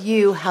to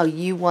you how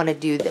you want to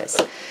do this,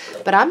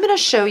 but I'm going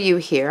to show you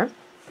here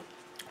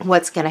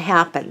what's going to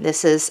happen.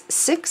 This is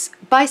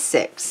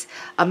 6x6.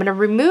 I'm going to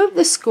remove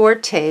the score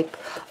tape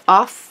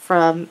off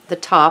from the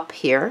top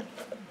here,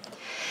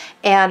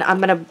 and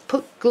I'm going to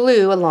put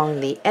glue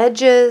along the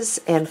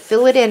edges and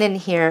fill it in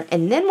here,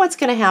 and then what's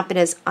going to happen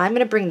is I'm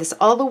going to bring this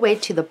all the way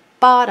to the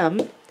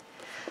bottom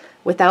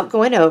without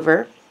going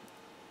over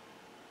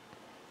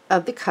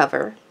of the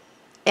cover,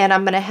 and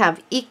I'm going to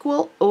have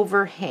equal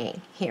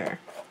overhang here.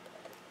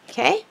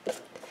 Okay?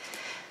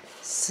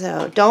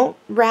 So don't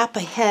wrap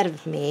ahead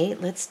of me.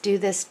 Let's do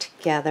this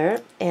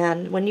together.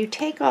 And when you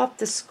take off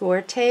the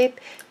score tape,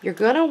 you're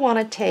going to want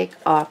to take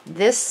off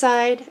this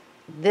side,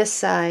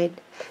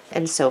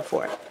 and so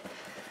forth.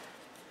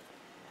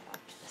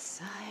 This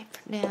side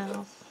for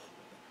now.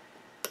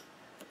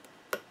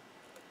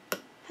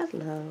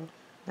 Hello.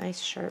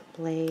 Nice sharp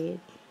blade.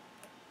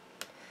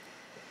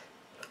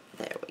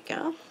 There we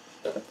go.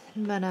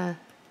 I'm going to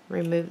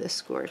remove the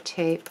score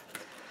tape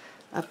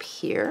up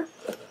here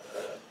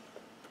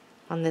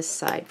on this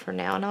side for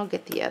now, and I'll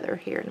get the other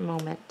here in a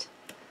moment.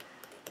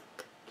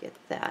 Get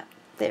that.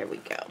 There we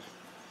go.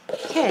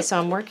 Okay, so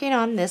I'm working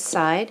on this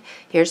side.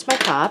 Here's my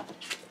top.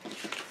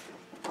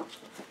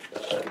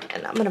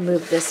 And I'm going to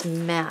move this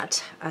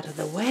mat out of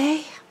the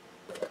way.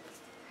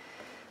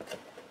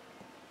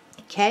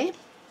 Okay.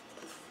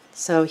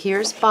 So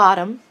here's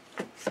bottom,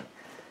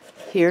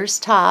 here's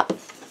top,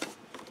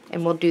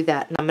 and we'll do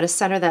that. And I'm going to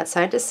center that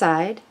side to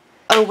side.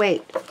 Oh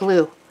wait,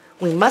 glue.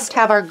 We must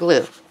have our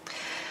glue.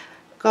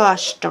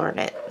 Gosh darn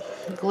it.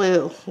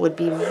 Glue would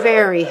be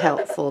very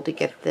helpful to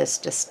get this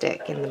to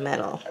stick in the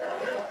middle.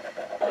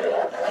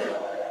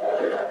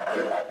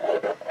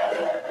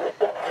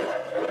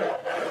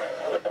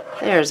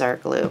 There's our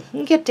glue.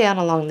 And get down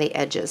along the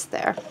edges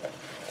there.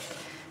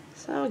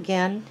 So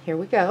again, here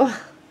we go.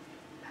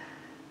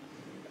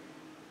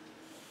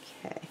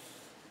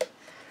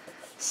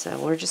 So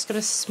we're just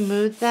going to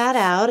smooth that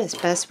out as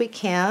best we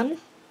can.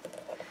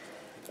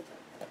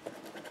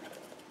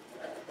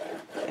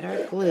 Get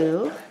our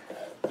glue.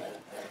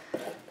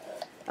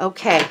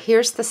 Okay,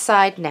 here's the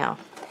side now.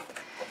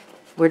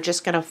 We're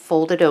just going to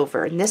fold it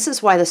over. And this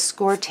is why the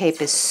score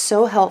tape is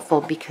so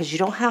helpful, because you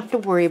don't have to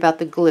worry about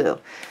the glue.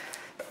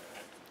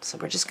 So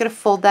we're just going to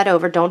fold that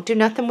over. Don't do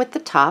nothing with the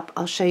top.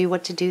 I'll show you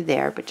what to do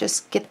there, but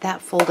just get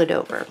that folded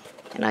over.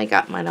 And I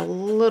got mine a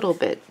little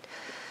bit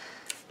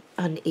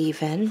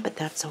uneven, but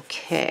that's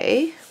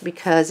okay,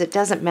 because it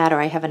doesn't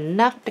matter. I have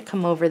enough to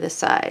come over the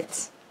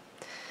sides.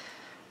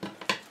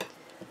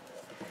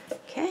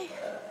 Okay.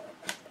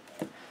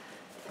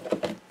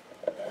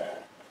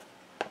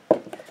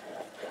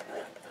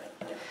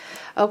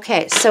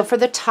 Okay, so for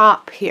the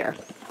top here,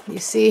 you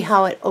see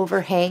how it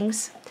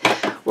overhangs?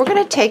 we're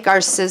going to take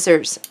our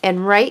scissors,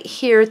 and right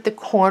here at the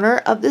corner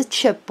of the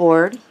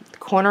chipboard, the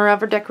corner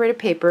of our decorated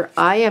paper,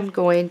 I am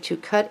going to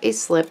cut a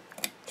slip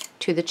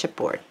to the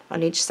chipboard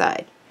on each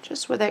side,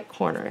 just where that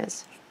corner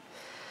is.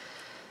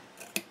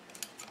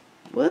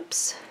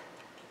 Whoops.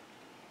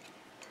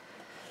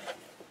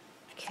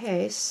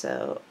 Okay,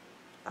 so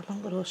I'm a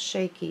little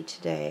shaky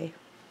today,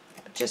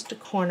 just a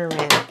corner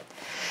in.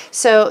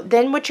 So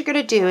then what you're going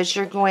to do is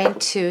you're going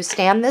to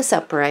stand this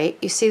upright.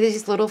 You see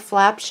these little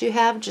flaps you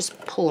have? Just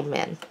pull them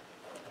in.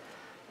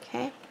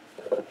 Okay?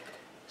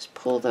 Just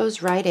pull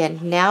those right in.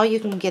 Now you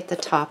can get the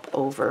top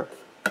over.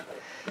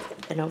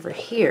 And over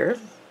here,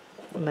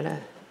 I'm going to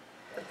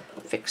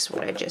fix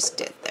what I just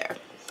did there.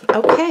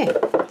 Okay,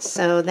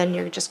 so then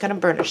you're just going to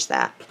burnish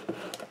that.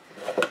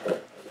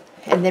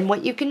 And then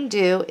what you can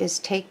do is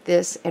take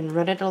this and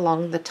run it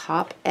along the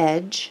top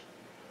edge,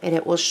 and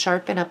it will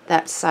sharpen up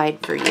that side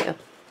for you.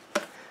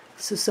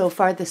 So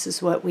far this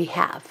is what we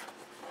have.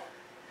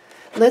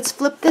 Let's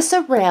flip this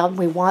around.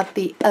 We want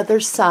the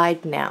other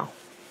side now.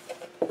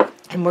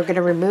 And we're going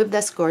to remove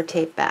the score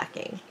tape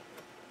backing.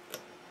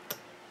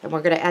 And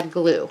we're going to add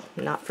glue,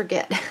 not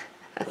forget.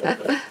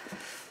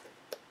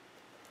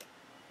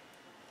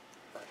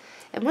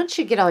 And once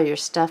you get all your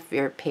stuff,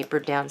 your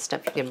paper down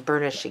stuff, you can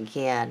burnish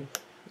again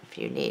if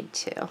you need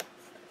to.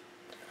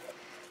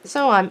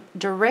 So I'm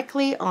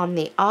directly on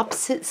the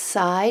opposite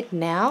side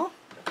now.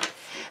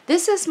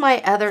 This is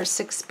my other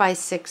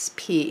 6x6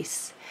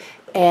 piece,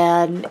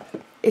 and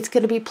it's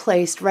going to be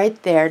placed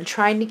right there,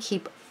 trying to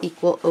keep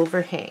equal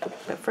overhang.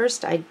 But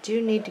first I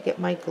do need to get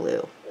my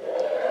glue.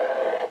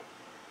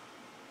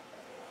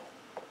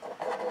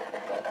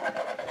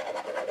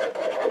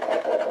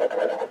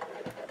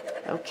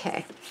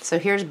 Okay, so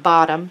here's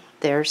bottom,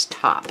 there's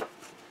top,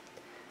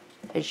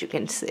 as you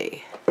can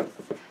see.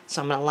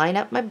 So I'm going to line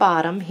up my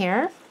bottom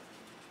here.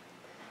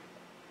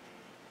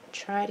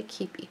 Try to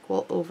keep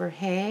equal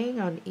overhang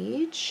on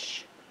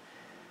each.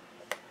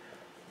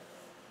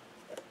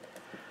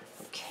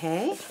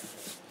 Okay.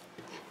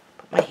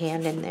 Put my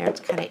hand in there. It's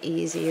kind of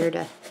easier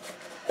to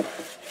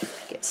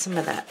get some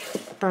of that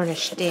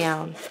burnish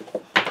down.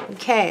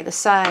 Okay, the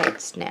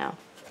sides now.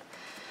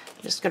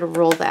 I'm just going to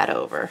roll that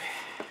over.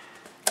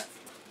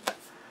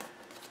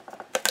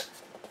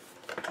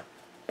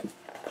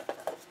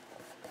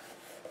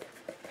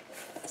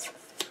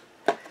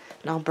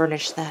 And I'll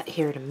burnish that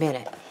here in a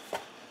minute.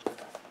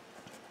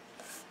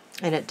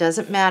 And it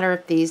doesn't matter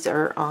if these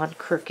are on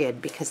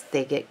crooked because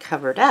they get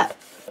covered up.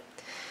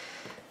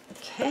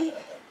 Okay.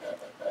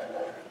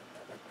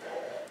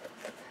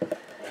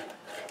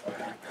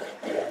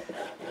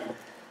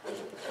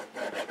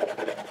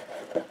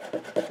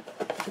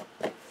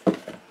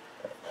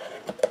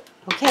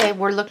 Okay,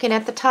 we're looking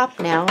at the top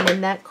now, and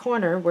in that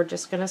corner we're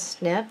just going to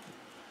snip.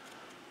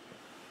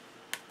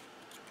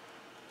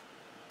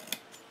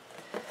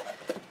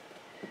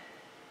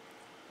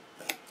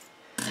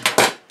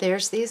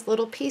 There's these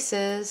little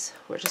pieces.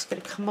 We're just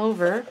going to come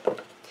over.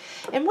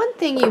 And one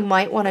thing you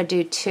might want to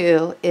do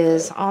too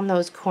is on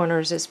those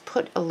corners is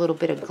put a little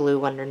bit of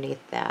glue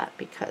underneath that,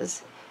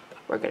 because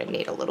we're going to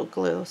need a little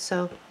glue.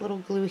 So a little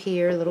glue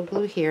here, a little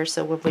glue here,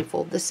 so when we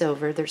fold this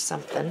over there's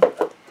something.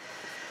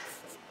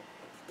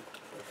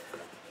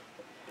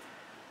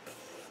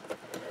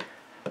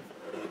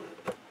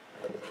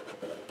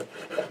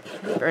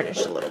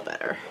 Burnish a little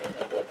better.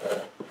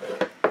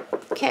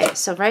 Okay,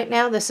 so right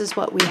now this is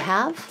what we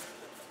have.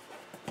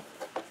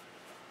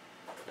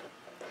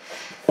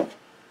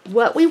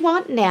 What we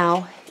want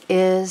now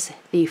is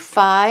the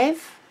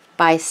 5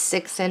 by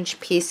 6 inch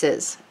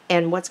pieces,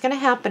 and what's going to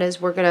happen is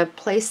we're going to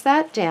place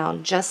that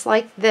down just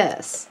like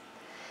this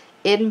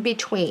in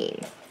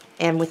between,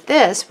 and with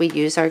this we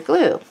use our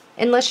glue,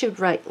 unless you'd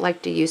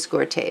like to use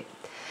score tape.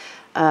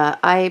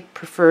 I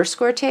prefer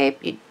score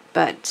tape,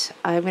 but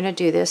I'm going to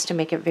do this to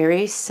make it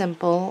very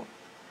simple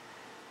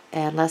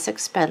and less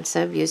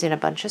expensive using a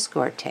bunch of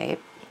score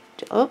tape.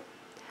 Oh,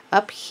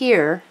 up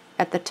here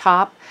at the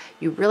top,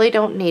 you really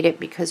don't need it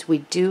because we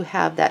do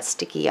have that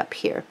sticky up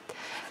here.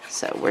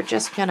 So we're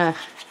just going to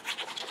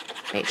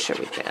make sure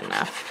we get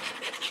enough.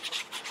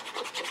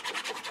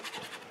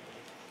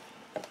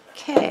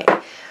 Okay.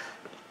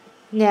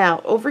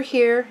 Now over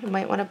here, you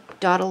might want to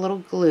dot a little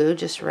glue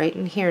just right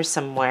in here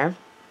somewhere.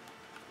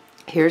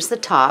 Here's the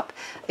top.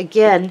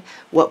 Again,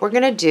 what we're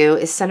going to do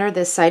is center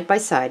this side by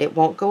side. It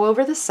won't go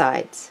over the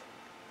sides,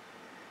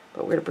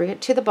 but we're going to bring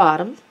it to the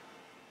bottom.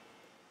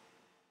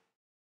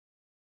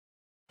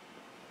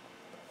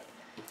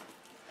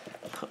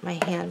 Put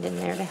my hand in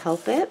there to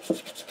help it.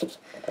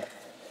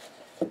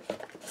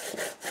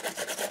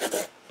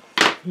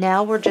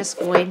 Now we're just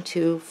going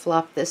to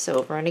flop this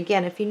over, and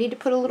again, if you need to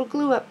put a little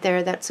glue up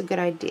there, that's a good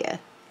idea.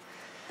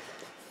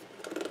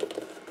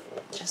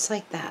 Just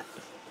like that.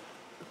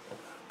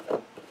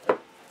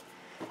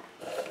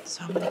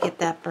 So I'm going to get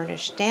that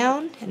burnished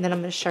down, and then I'm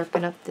going to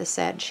sharpen up this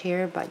edge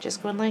here by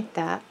just going like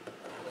that.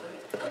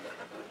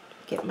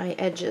 Get my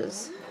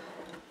edges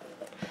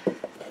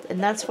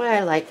And that's why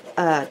I like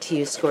to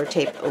use score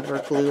tape over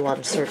glue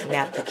on certain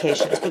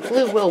applications. But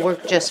glue will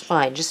work just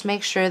fine. Just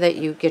make sure that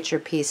you get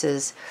your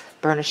pieces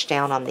burnished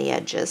down on the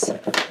edges.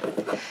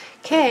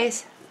 Okay,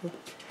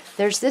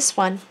 there's this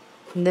one.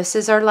 And this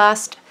is our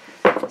last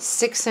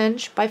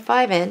 6" by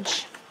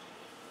 5".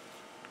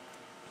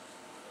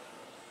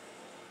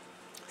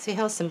 See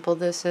how simple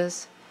this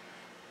is?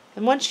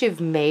 And once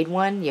you've made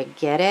one, you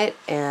get it,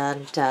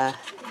 and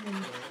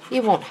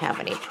you won't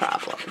have any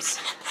problems.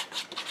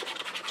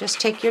 Just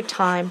take your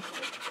time.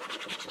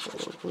 Put a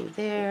little glue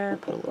there,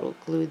 put a little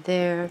glue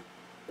there.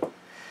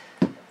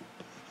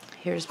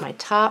 Here's my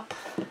top,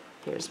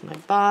 here's my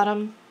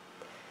bottom.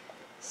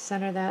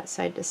 Center that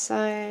side to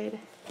side.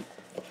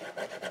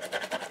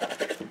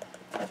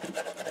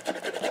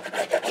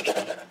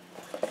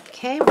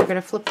 Okay, we're going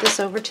to flip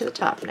this over to the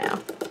top now.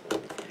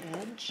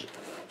 Edge.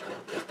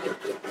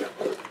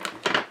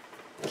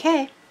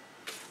 Okay.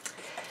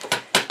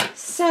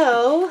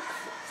 So,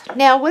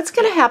 now what's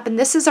going to happen,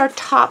 this is our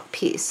top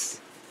piece,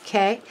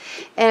 okay?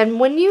 And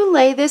when you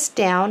lay this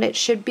down, it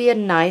should be a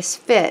nice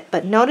fit,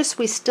 but notice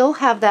we still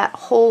have that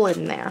hole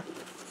in there,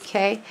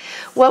 okay?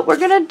 What we're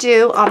going to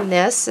do on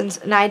this,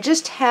 and I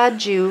just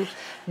had you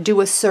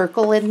do a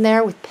circle in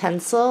there with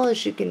pencil,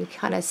 as you can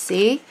kind of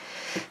see.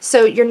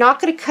 So you're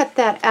not going to cut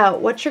that out.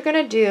 What you're going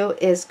to do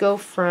is go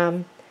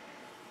from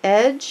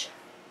edge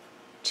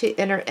to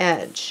inner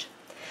edge.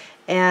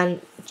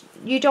 And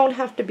you don't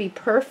have to be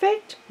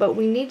perfect, but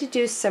we need to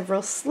do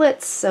several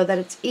slits so that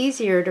it's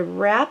easier to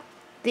wrap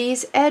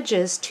these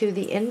edges to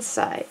the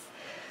inside.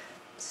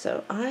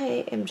 So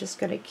I am just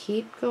going to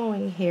keep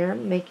going here,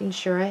 making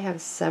sure I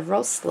have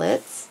several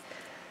slits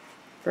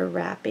for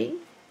wrapping.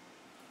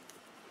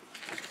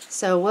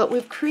 So what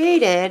we've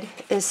created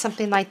is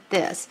something like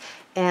this,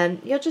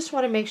 and you'll just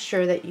want to make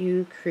sure that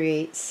you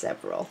create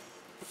several.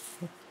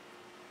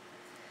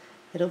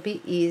 It'll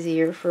be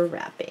easier for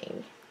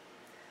wrapping.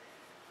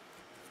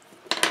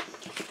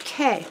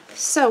 Okay,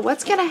 so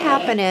what's going to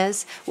happen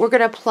is we're going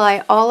to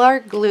apply all our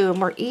glue,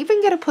 and we're even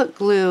going to put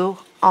glue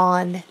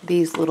on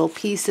these little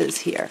pieces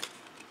here.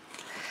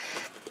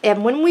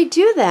 And when we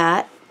do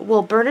that,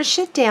 we'll burnish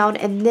it down,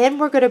 and then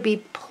we're going to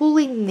be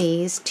pulling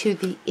these to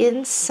the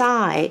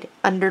inside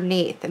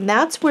underneath. And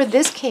that's where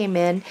this came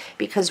in,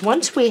 because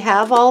once we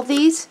have all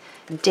these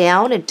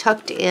down and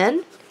tucked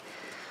in,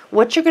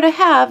 what you're going to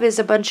have is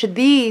a bunch of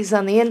these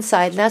on the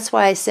inside, and that's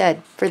why I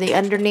said for the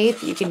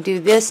underneath you can do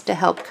this to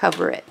help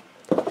cover it.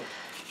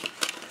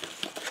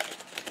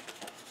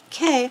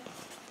 Okay,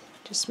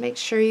 just make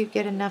sure you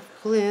get enough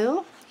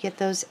glue, get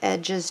those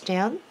edges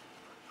down.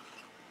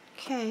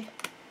 Okay,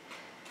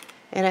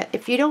 and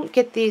if you don't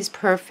get these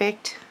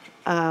perfect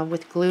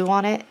with glue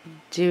on it,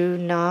 do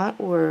not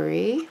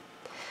worry,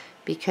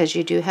 because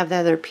you do have the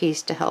other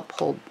piece to help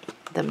hold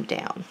them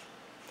down.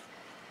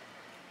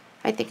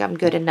 I think I'm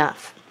good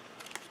enough.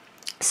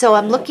 So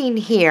I'm looking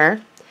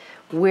here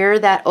where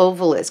that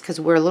oval is, because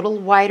we're a little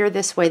wider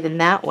this way than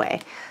that way.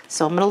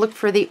 So I'm going to look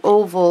for the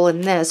oval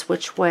in this,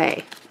 which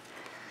way.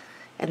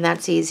 And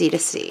that's easy to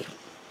see.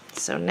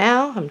 So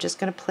now I'm just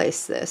going to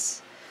place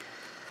this.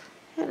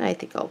 And I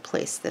think I'll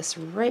place this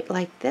right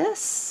like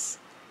this.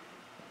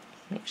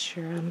 Make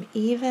sure I'm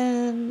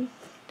even.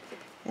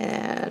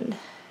 And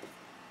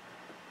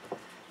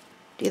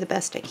do the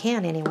best I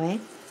can anyway.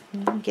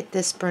 And get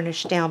this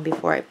burnished down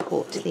before I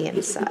pull it to the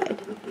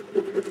inside.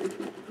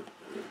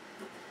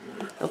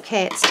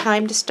 Okay, it's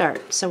time to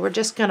start. So we're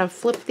just going to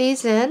flip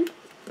these in.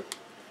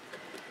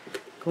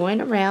 Going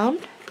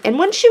around. And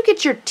once you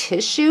get your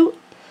tissue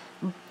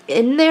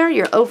in there,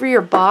 you're over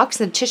your box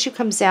and the tissue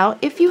comes out,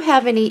 if you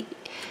have any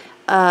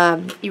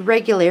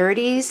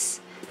irregularities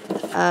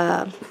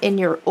in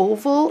your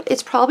oval,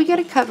 it's probably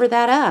going to cover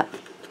that up,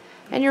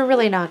 and you're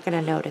really not going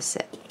to notice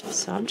it.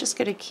 So I'm just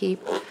going to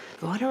keep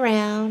going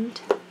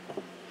around.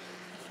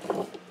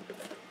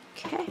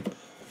 Okay,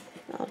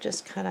 I'll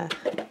just kind of,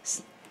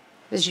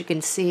 as you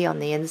can see on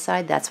the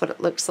inside, that's what it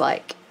looks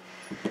like.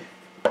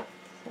 So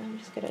I'm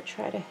just going to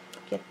try to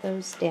get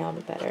those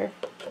down better.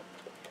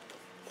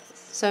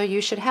 So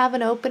you should have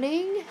an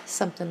opening,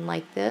 something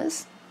like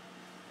this.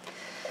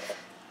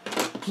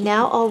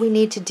 Now all we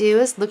need to do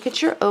is look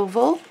at your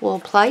oval. We'll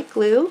apply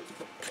glue,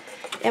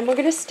 and we're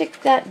going to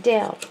stick that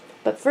down.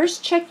 But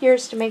first check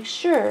yours to make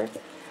sure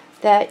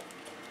that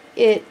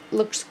it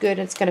looks good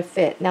and it's going to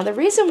fit. Now the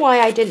reason why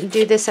I didn't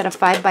do this at a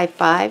 5 by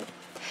 5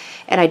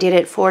 and I did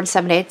it 4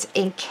 7/8,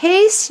 in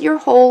case your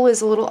hole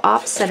is a little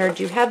off-centered,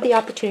 you have the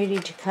opportunity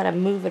to kind of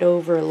move it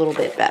over a little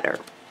bit better.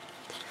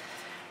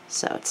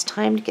 So it's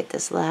time to get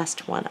this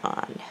last one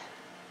on.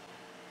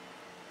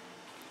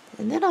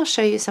 And then I'll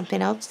show you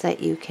something else that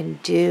you can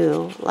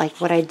do,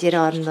 like what I did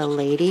on the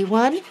lady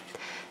one,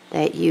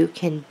 that you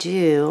can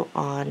do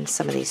on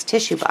some of these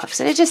tissue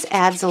boxes. And it just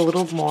adds a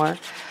little more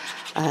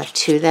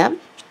to them.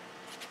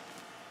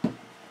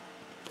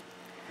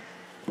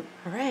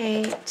 All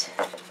right,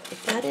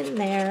 put that in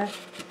there.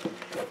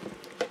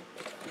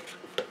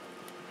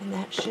 And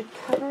that should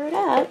cover it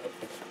up.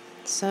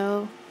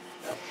 So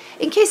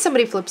in case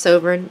somebody flips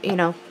over and, you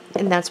know,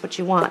 and that's what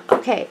you want.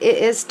 Okay, it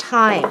is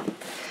time.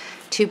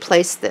 to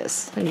place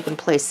this. And you can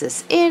place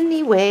this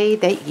any way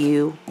that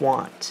you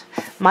want.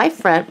 My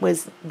front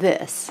was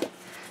this.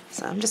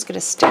 So I'm just going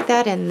to stick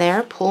that in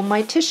there, pull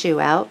my tissue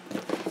out,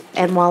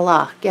 and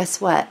voila, guess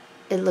what?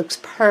 It looks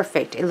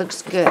perfect. It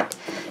looks good.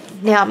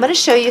 Now I'm going to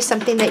show you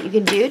something that you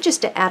can do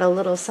just to add a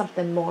little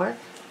something more.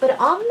 But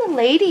on the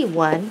lady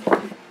one,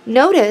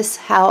 notice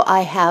how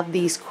I have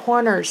these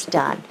corners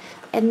done.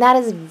 And that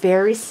is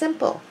very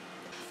simple.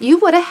 You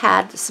would have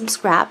had some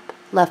scrap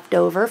left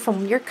over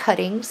from your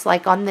cuttings,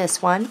 like on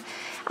this one.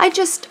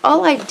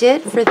 All I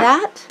did for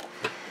that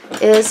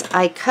is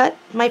I cut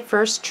my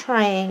first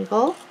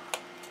triangle,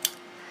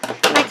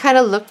 and I kind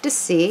of looked to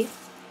see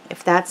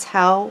if that's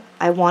how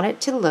I want it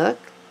to look.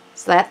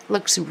 So that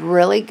looks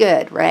really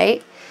good,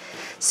 right?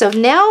 So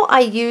now I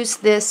use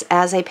this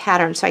as a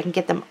pattern so I can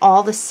get them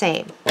all the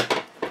same.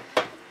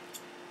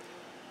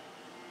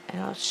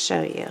 And I'll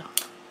show you.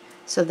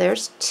 So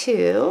there's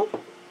 2.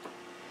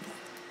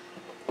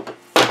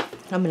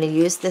 I'm going to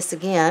use this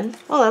again.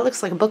 Oh, that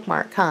looks like a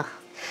bookmark, huh?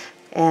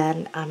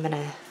 And I'm going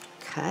to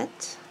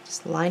cut,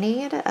 just lining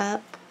it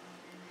up.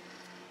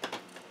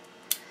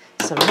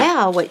 So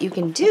now what you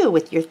can do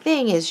with your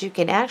thing is you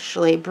can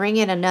actually bring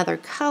in another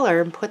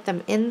color and put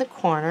them in the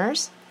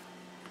corners.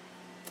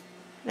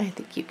 I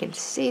think you can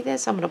see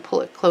this. I'm going to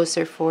pull it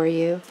closer for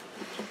you.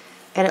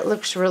 And it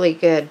looks really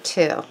good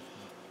too.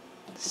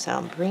 So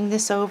I'll bring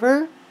this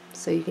over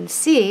so you can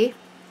see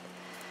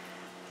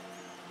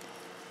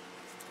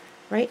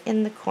right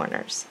in the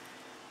corners.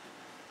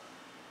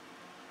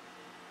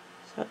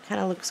 So it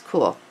kind of looks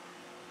cool.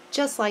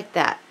 Just like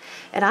that.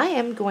 And I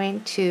am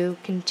going to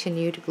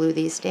continue to glue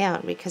these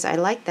down because I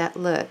like that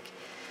look.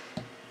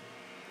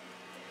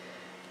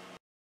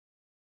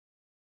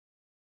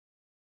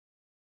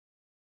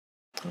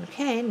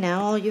 Okay,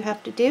 now all you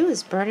have to do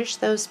is burnish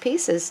those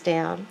pieces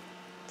down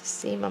to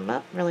seam them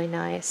up really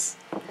nice.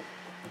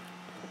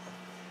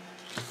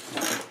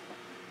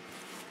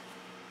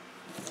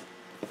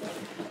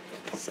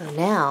 So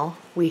now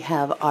we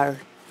have our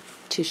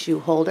tissue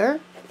holder.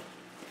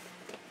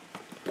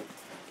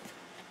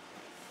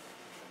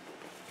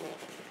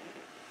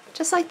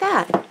 Just like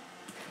that.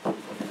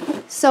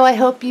 So I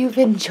hope you've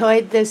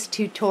enjoyed this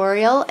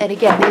tutorial. And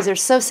again, these are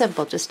so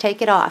simple. Just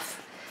take it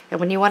off. And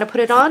when you want to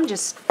put it on,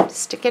 just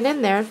stick it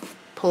in there.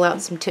 Pull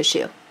out some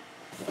tissue.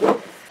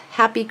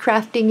 Happy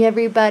crafting,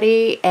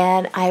 everybody.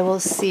 And I will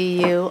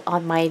see you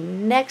on my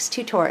next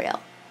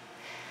tutorial.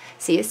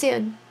 See you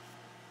soon.